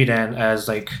made and as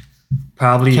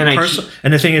probably personal.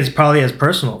 And the thing is, probably as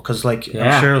personal, because I'm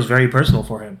sure it was very personal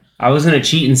for him. I was gonna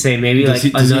cheat and say maybe does he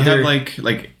another have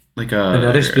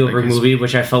another Spielberg movie,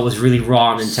 which I felt was really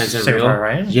raw and intense and real. Saving Private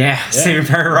Ryan? Yeah, Saving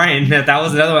Private Ryan. That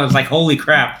was another one. I was holy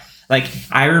crap.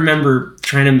 I remember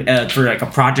trying to for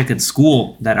a project in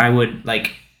school that I would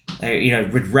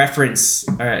would reference.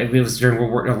 It was during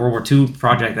World War II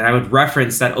project that I would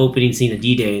reference that opening scene of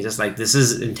D-Day. Just this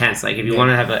is intense. If you want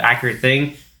to have an accurate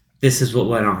thing, this is what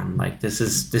went on. This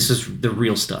is the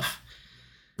real stuff.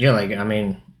 Yeah, I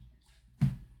mean,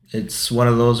 it's one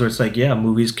of those where it's like, yeah,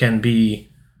 movies can be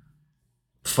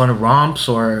fun romps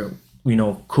or,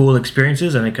 cool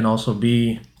experiences, and it can also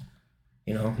be,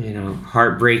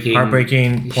 heartbreaking,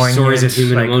 poignant stories of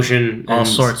human like, emotion, all and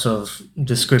sorts of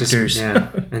descriptors.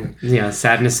 and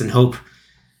sadness and hope,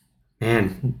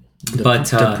 man. But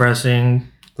depressing.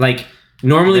 Like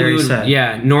normally Very we would,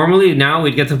 sad. normally now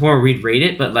we'd get to the point where we'd rate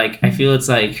it, but like I feel it's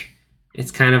like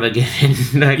it's kind of a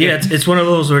given. Like, Yeah, it's one of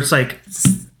those where it's like,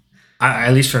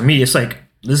 at least for me, it's like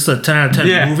this is a 10 out of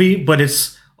 10 movie, but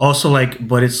it's also like,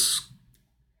 it's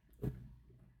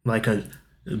like a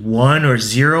 1 or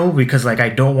 0 because like I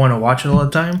don't want to watch it all the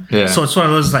time. Yeah. So it's one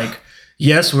of those like,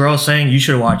 yes, we're all saying you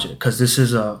should watch it because this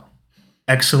is a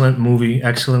excellent movie,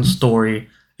 excellent story.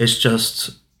 It's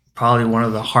just probably one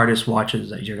of the hardest watches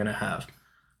that you're gonna have.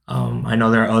 I know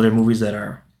there are other movies that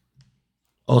are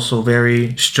also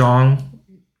very strong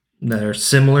that are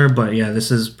similar, but yeah, this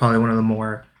is probably one of the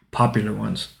more popular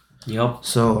ones. Yep.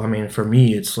 So I mean, for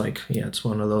me, it's like, yeah, it's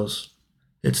one of those.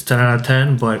 It's 10 out of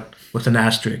 10, but with an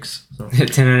asterisk. So.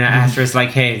 10 and an asterisk, like,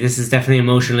 hey, this is definitely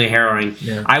emotionally harrowing.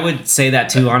 Yeah. I would say that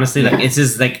too, honestly. Like, it's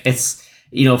just like it's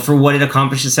for what it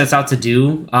accomplishes, sets out to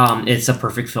do. It's a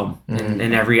perfect film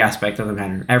in every aspect of the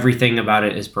matter. Everything about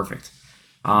it is perfect.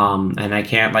 And I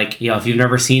can't if you've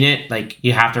never seen it, like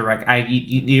you have to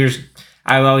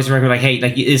I always recommend like, hey,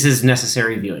 like this is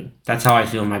necessary viewing. That's how I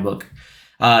feel in my book.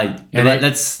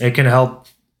 It can help,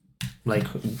 like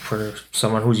for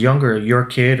someone who's younger, your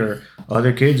kid or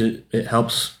other kids, it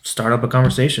helps start up a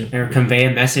conversation or convey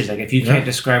a message. Like if you can't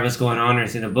describe what's going on or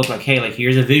it's in a book, like, hey, like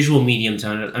here's a visual medium to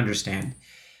understand.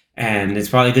 And it's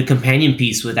probably a good companion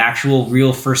piece with actual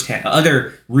real firsthand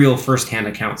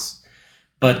accounts.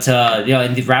 But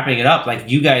and wrapping it up, like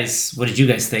you guys, what did you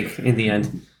guys think in the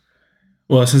end?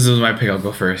 Well, since it was my pick, I'll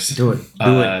go first. Do it. 10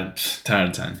 out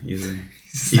of 10. Easy.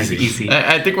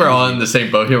 I think we're all in the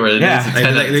same boat here. Where it is a 10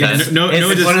 out of 10.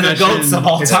 It's one of the goats of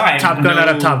all time. Top Gun out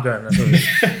of Top Gun. That's what it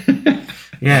is.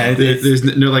 Yeah, there's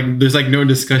no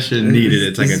discussion needed.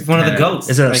 It's like it's one of the goats.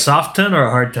 Is it a soft 10 or a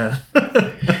hard 10?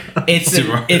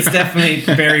 It's definitely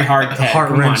very hard 10.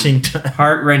 Heart-wrenching 10.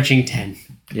 Heart-wrenching 10.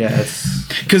 Yeah,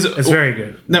 it's very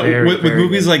good. Now, with very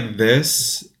movies good. like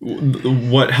this,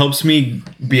 what helps me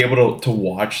be able to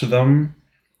watch them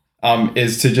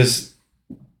is to just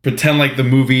pretend like the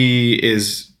movie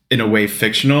is in a way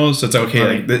fictional. So it's okay.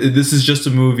 Right. Like this is just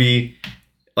a movie.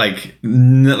 Like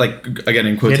again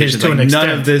in quotations, to an like none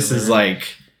extent, of this is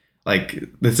like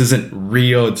this isn't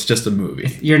real. It's just a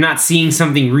movie. You're not seeing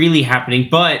something really happening,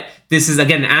 but this is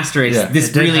again an asterisk. Yeah. This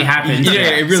It did really happen. happened.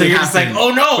 Yeah, it really so you're just like, happened.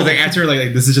 oh no! But the answer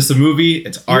like this is just a movie.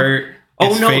 It's art.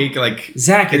 Oh, It's no. fake. Like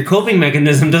Zach, your coping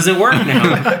mechanism doesn't work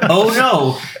now. Oh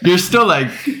no! You're still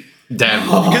like, damn.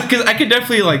 because I could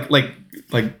definitely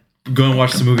like go and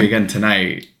watch the movie again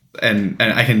tonight, and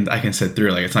I can sit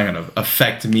through. Like it's not gonna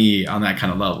affect me on that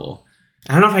kind of level.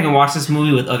 I don't know if I can watch this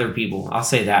movie with other people. I'll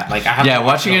say that. Like, I have to watch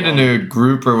watching it in a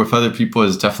group or with other people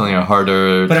is definitely a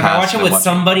harder. But if I watch task it than with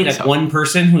somebody, like myself. one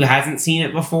person who hasn't seen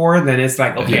it before, then it's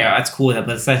like, okay, that's cool. But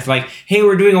it's like, hey,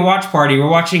 we're doing a watch party.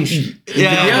 We're watching.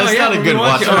 That's not a good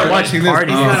watch. watching this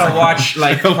Party. It's not a watch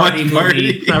like party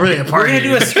movie. It's not really a We're party. gonna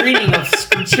do a screening of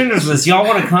Schindler's List. Y'all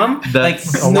want to come?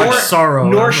 That's- I'll watch Sorrow.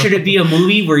 Nor should it be a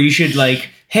movie where you should like,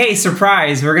 hey,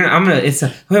 surprise! We're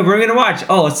gonna watch.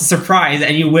 Oh, it's a surprise,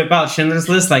 and you whip out Schindler's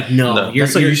List. Like, no, No.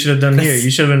 That's what you should have done here.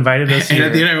 You should have invited us And here.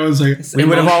 at the end, everyone's like, We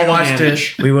would have all emotional watched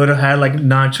damage. it. We would have had like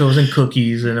nachos and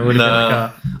cookies, and it would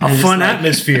have been like a just fun like-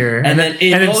 atmosphere. and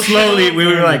then slowly we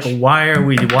were like, emotional why are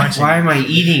we watching? Why am I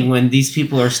eating when these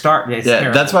people are starving? It's Yeah,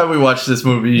 terrible. that's why we watched this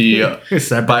movie by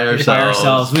ourselves. By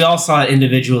ourselves. We all saw it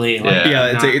individually. Like,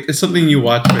 Yeah. it's something you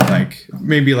watch with like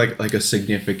maybe like a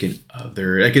significant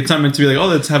other. Like it's not meant to be like, oh,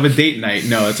 let's have a date night.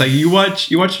 No, it's like you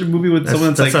watch a movie with someone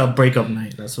That's that's like, a breakup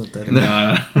night. That's what that is.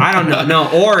 no. I don't know.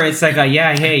 No, or it's like,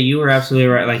 hey, you were absolutely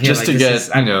right. Like, Just to get,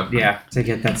 to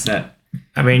get that set.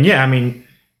 I mean,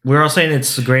 we're all saying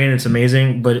it's great and it's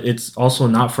amazing, but it's also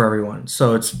not for everyone.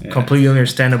 So it's completely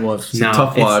understandable if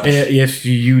tough watch. if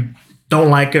you don't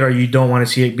like it or you don't want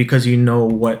to see it because you know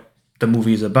what the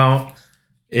movie is about.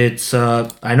 It's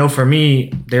I know for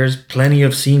me, there's plenty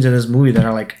of scenes in this movie that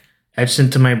are like etched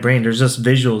into my brain. There's just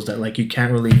visuals that like you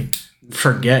can't really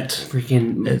forget.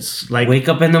 Freaking It's like wake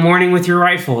up in the morning with your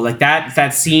rifle, like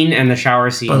that scene and the shower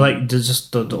scene. but like there's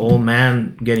just the old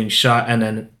man getting shot and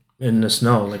then in the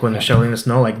snow, like when they're shoveling the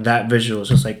snow, like that visual is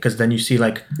just like because then you see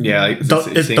like Yeah, like,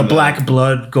 it's seeing the black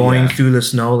blood going Yeah. through the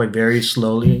snow like very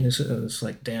slowly. It's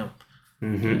like damn.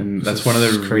 And that's It's one of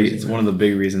the crazy, it's man. one of the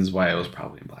big reasons why it was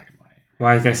probably in black and white.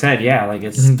 Well, like I said, yeah, like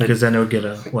it's Because then it would get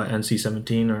a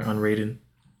NC-17 or unrated.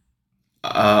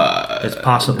 It's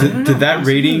possible. Did that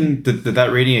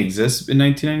rating exist in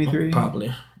 1993?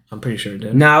 Probably. I'm pretty sure it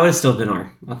did. No, it would have still been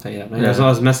R. I'll tell you that. As I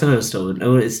was messing, it still would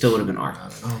have been R. I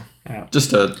don't know.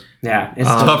 Just a Yeah, it's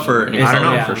tougher it's- I don't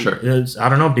know. yeah. for sure. I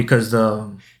don't know because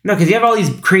No, because you have all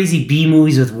these crazy B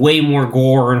movies with way more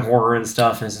gore and horror and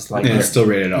stuff, and it's just like And it's still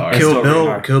rated R. It's still rated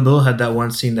R. Kill Bill had that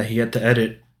one scene that he had to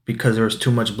edit because there was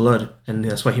too much blood, and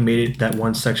that's why he made it that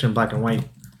one section black and white.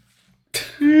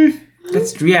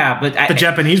 that's but The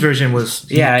Japanese version was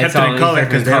he Yeah, kept it's it all- in color it's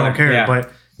because in they color, don't care. yeah.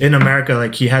 But in America,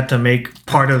 like he had to make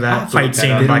part of that to look fight that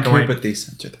scene up. in They black don't and care, white. but they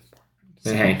censored it.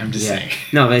 Hey, I'm just saying.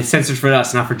 No, they censored for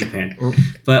us, not for Japan. Oh.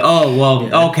 But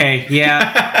okay,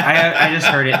 I just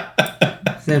heard it.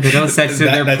 They don't censor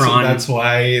their prawn. That's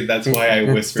why I That's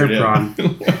whispered their it. prawn.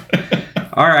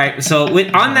 All right. So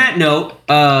on that note,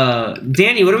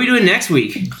 Danny, what are we doing next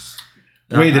week?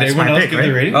 Wait, did That's everyone my else pick, give right?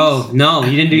 their ratings? Oh no,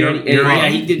 you didn't do your. You're Yeah,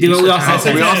 wrong. he did. We all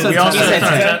said We all said 10. He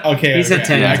said 10. Okay, He said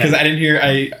 10. Yeah, because I didn't hear.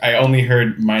 I only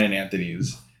heard mine and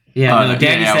Anthony's. Yeah, no,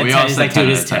 Danny yeah, said we 10. all He's said like, dude, 10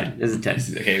 it's out of 10. It's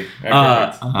a 10. Okay.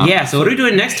 Perfect. Yeah. So what are we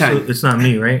doing next So time? it's not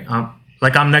me, right?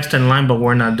 I'm next in line, but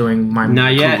we're not doing my.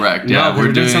 Not yet. Correct. No, Yeah, 'cause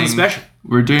we're doing something special.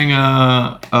 We're doing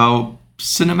a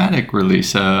cinematic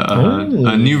release,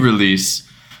 a new release.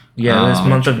 Yeah, this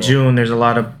month of cool. June, there's a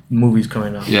lot of movies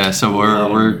coming out. Yeah, so lot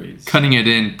of we're movies. cutting it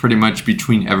in pretty much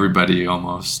between everybody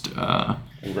almost.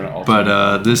 We're gonna alternate.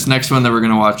 But this next one that we're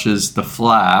gonna watch is The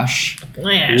Flash.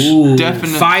 Flash. Ooh,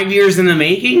 Definite- 5 years in the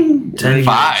making? 10 years.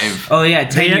 5. Oh, yeah,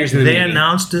 10 years in the They making.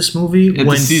 announced this movie the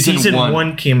when season season one.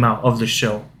 1 came out of the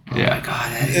show. Yeah.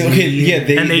 God, that is Okay,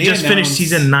 yeah, And they just finished announced-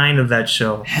 season 9 of that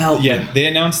show. help. Yeah, they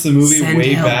announced the movie Send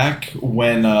way help. back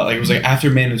when, like, it was like after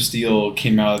Man of Steel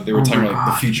came out. They were Oh talking my about like,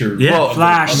 God. the future. Yeah. Well,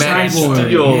 Flash, Man of Cyborg,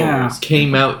 Steel yeah.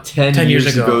 came out 10 10 years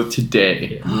years ago ago.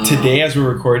 today. Today, as we're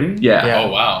recording. Yeah. Yeah.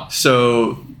 Oh wow.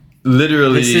 So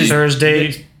literally, This is-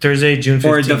 Thursday, June 15th.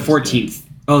 Or the 14th.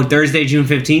 Oh, Thursday, June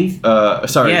 15th?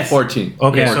 sorry, Yes. 14th.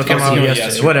 Okay, Yeah, so it came out 14th.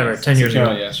 yesterday. Whatever, 10 years Came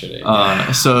out ago. yesterday.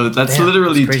 So that's Damn,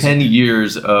 literally that's crazy. 10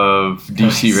 years of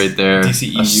DC right there.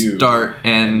 DCEU. A start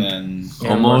and then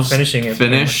Yeah, almost we're finishing it.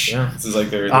 finish. Yeah. this is like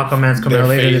their Aquaman's coming their out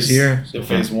later this phase- year. Their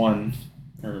phase 1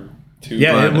 or 2.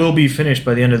 Yeah, it But- will be finished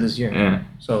by the end of this year. Yeah,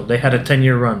 So they had a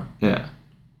 10-year run. yeah.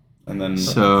 and then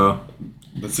So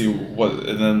let's see what,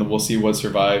 and then we'll see what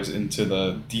survives into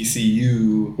the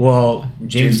DCU. Well,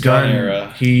 James James Gunn Gunn,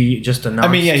 era. he just announced.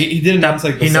 I mean, yeah, he did announce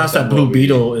like he the announced stuff that Blue will be,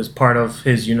 Beetle is part of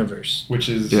his universe, which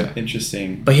is Yeah.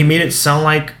 interesting. but he made it sound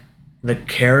like the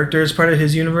character is part of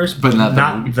his universe, But not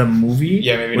the the movie.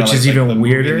 Yeah, maybe which not is like even the movie,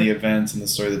 weirder. the events and the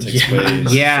story that takes Yeah.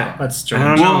 place. Yeah. That's I strange.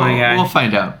 don't know, my guy. we'll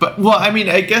find out. But well, I mean,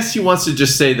 I guess he wants to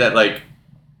just say that like,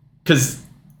 because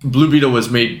Blue Beetle was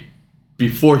made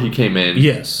before he came in.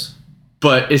 Yes.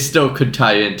 But it still could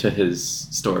tie into his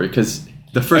story because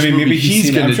the I first mean, movie maybe he's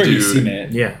seen it. gonna I'm sure do he's seen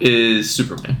it. Yeah. is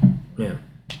Superman. Yeah.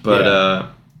 But Yeah.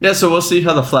 yeah, so we'll see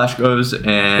how the Flash goes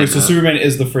and Wait, so Superman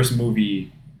is the first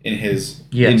movie in his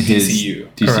Yes. in his DCU.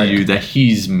 DCU Correct. that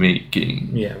he's making.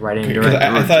 Yeah. Writing and Because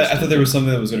directing. I thought there was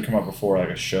something that was going to come out before, like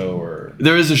a show or.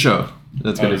 There is a show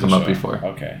that's Oh, going to there's a come up show. before,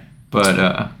 Okay.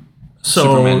 but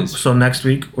Superman is- So next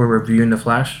week we're reviewing the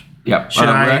Flash. yeah, Should we're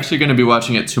I- actually going to be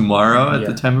watching it tomorrow at Yeah.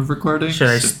 the time of recording. Should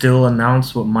I So still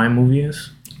announce what my movie is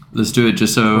let's do it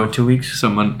just for so 2 weeks?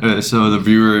 someone, so the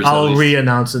viewers. at I'll least-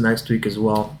 re-announce it next week as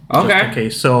well. just Okay. in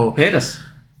case. So, Hit us.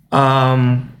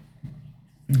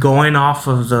 going off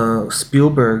of the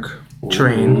Spielberg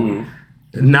train,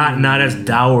 not as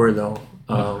dour though.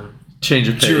 change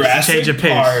of pace. Jurassic Change of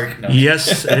pace. Park. No.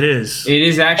 Yes, it is. It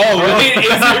is actually. Oh, really?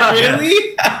 Is it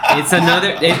really? It's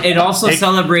another. It also It-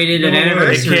 celebrated an It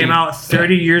anniversary. came out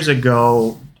 30 years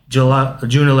ago, June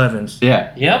 11th. Yeah,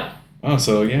 Yep. Oh,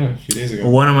 so yeah, a few days ago.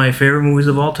 One of my favorite movies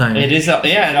of all time. It is.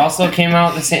 Yeah. It also came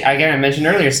out the same. Again, I mentioned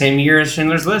earlier, same year as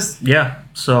Schindler's List. Yeah.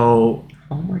 So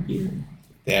Homework year.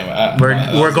 Damn,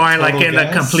 we're going like total in the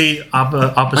guess? complete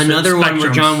opposite. Another one where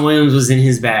spectrums. John Williams was in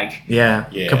his bag. Yeah.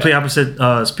 Yeah. Complete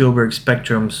opposite Spielberg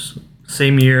spectrums.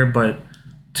 Same year, but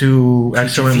two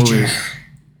excellent feature. movies.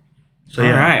 So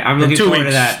yeah, All right, I'm in looking 2 forward to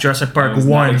weeks, that. Jurassic I Park was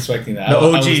not 1. expecting that. The I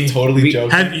OG. was totally We-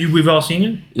 joking. We've all seen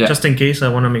it? Yeah. Just in case, I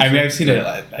want to make I sure. mean, I've seen it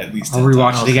at least. I'll 10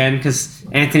 rewatch times. it again because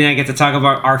Anthony and I get to talk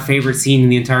about our favorite scene in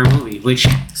the entire movie, which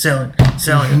Selling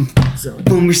it.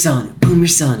 boom, you're selling it. Boom, you're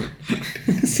selling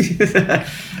it.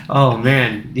 Oh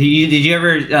man, did you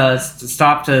ever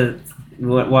stop to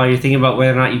while you're thinking about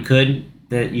whether or not you could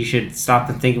that you should stop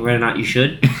and think whether or not you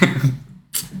should?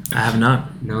 I have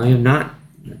not. No, you have not.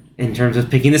 In terms of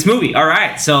picking this movie. All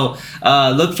right. So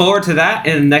look forward to that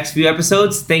in the next few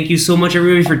episodes. Thank you so much,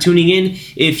 everybody, for tuning in.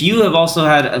 If you have also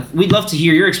had, we'd love to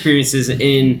hear your experiences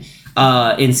in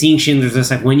in seeing Schindler's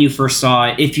List, like when you first saw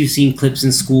it, if you've seen clips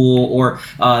in school or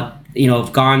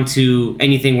have gone to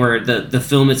anything where the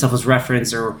film itself was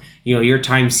referenced, or your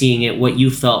time seeing it, what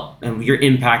you felt and your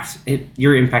impact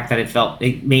that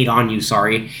it made on you.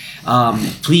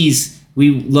 Please,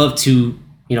 we love to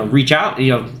reach out,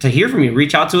 to hear from you.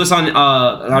 Reach out to us on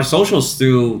our socials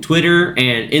through Twitter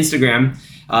and Instagram,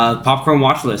 Popcorn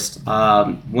Watch List.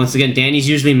 Once again, Danny's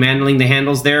usually handling the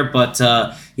handles there, but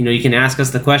you can ask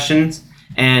us the questions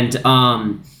and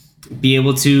be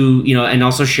able to and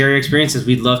also share your experiences.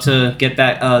 We'd love to get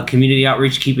that community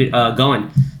outreach, keep it going.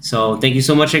 So thank you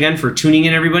so much again for tuning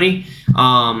in, everybody,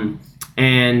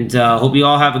 and hope you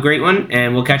all have a great one,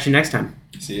 and we'll catch you next time.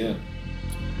 See ya.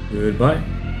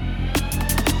 Goodbye.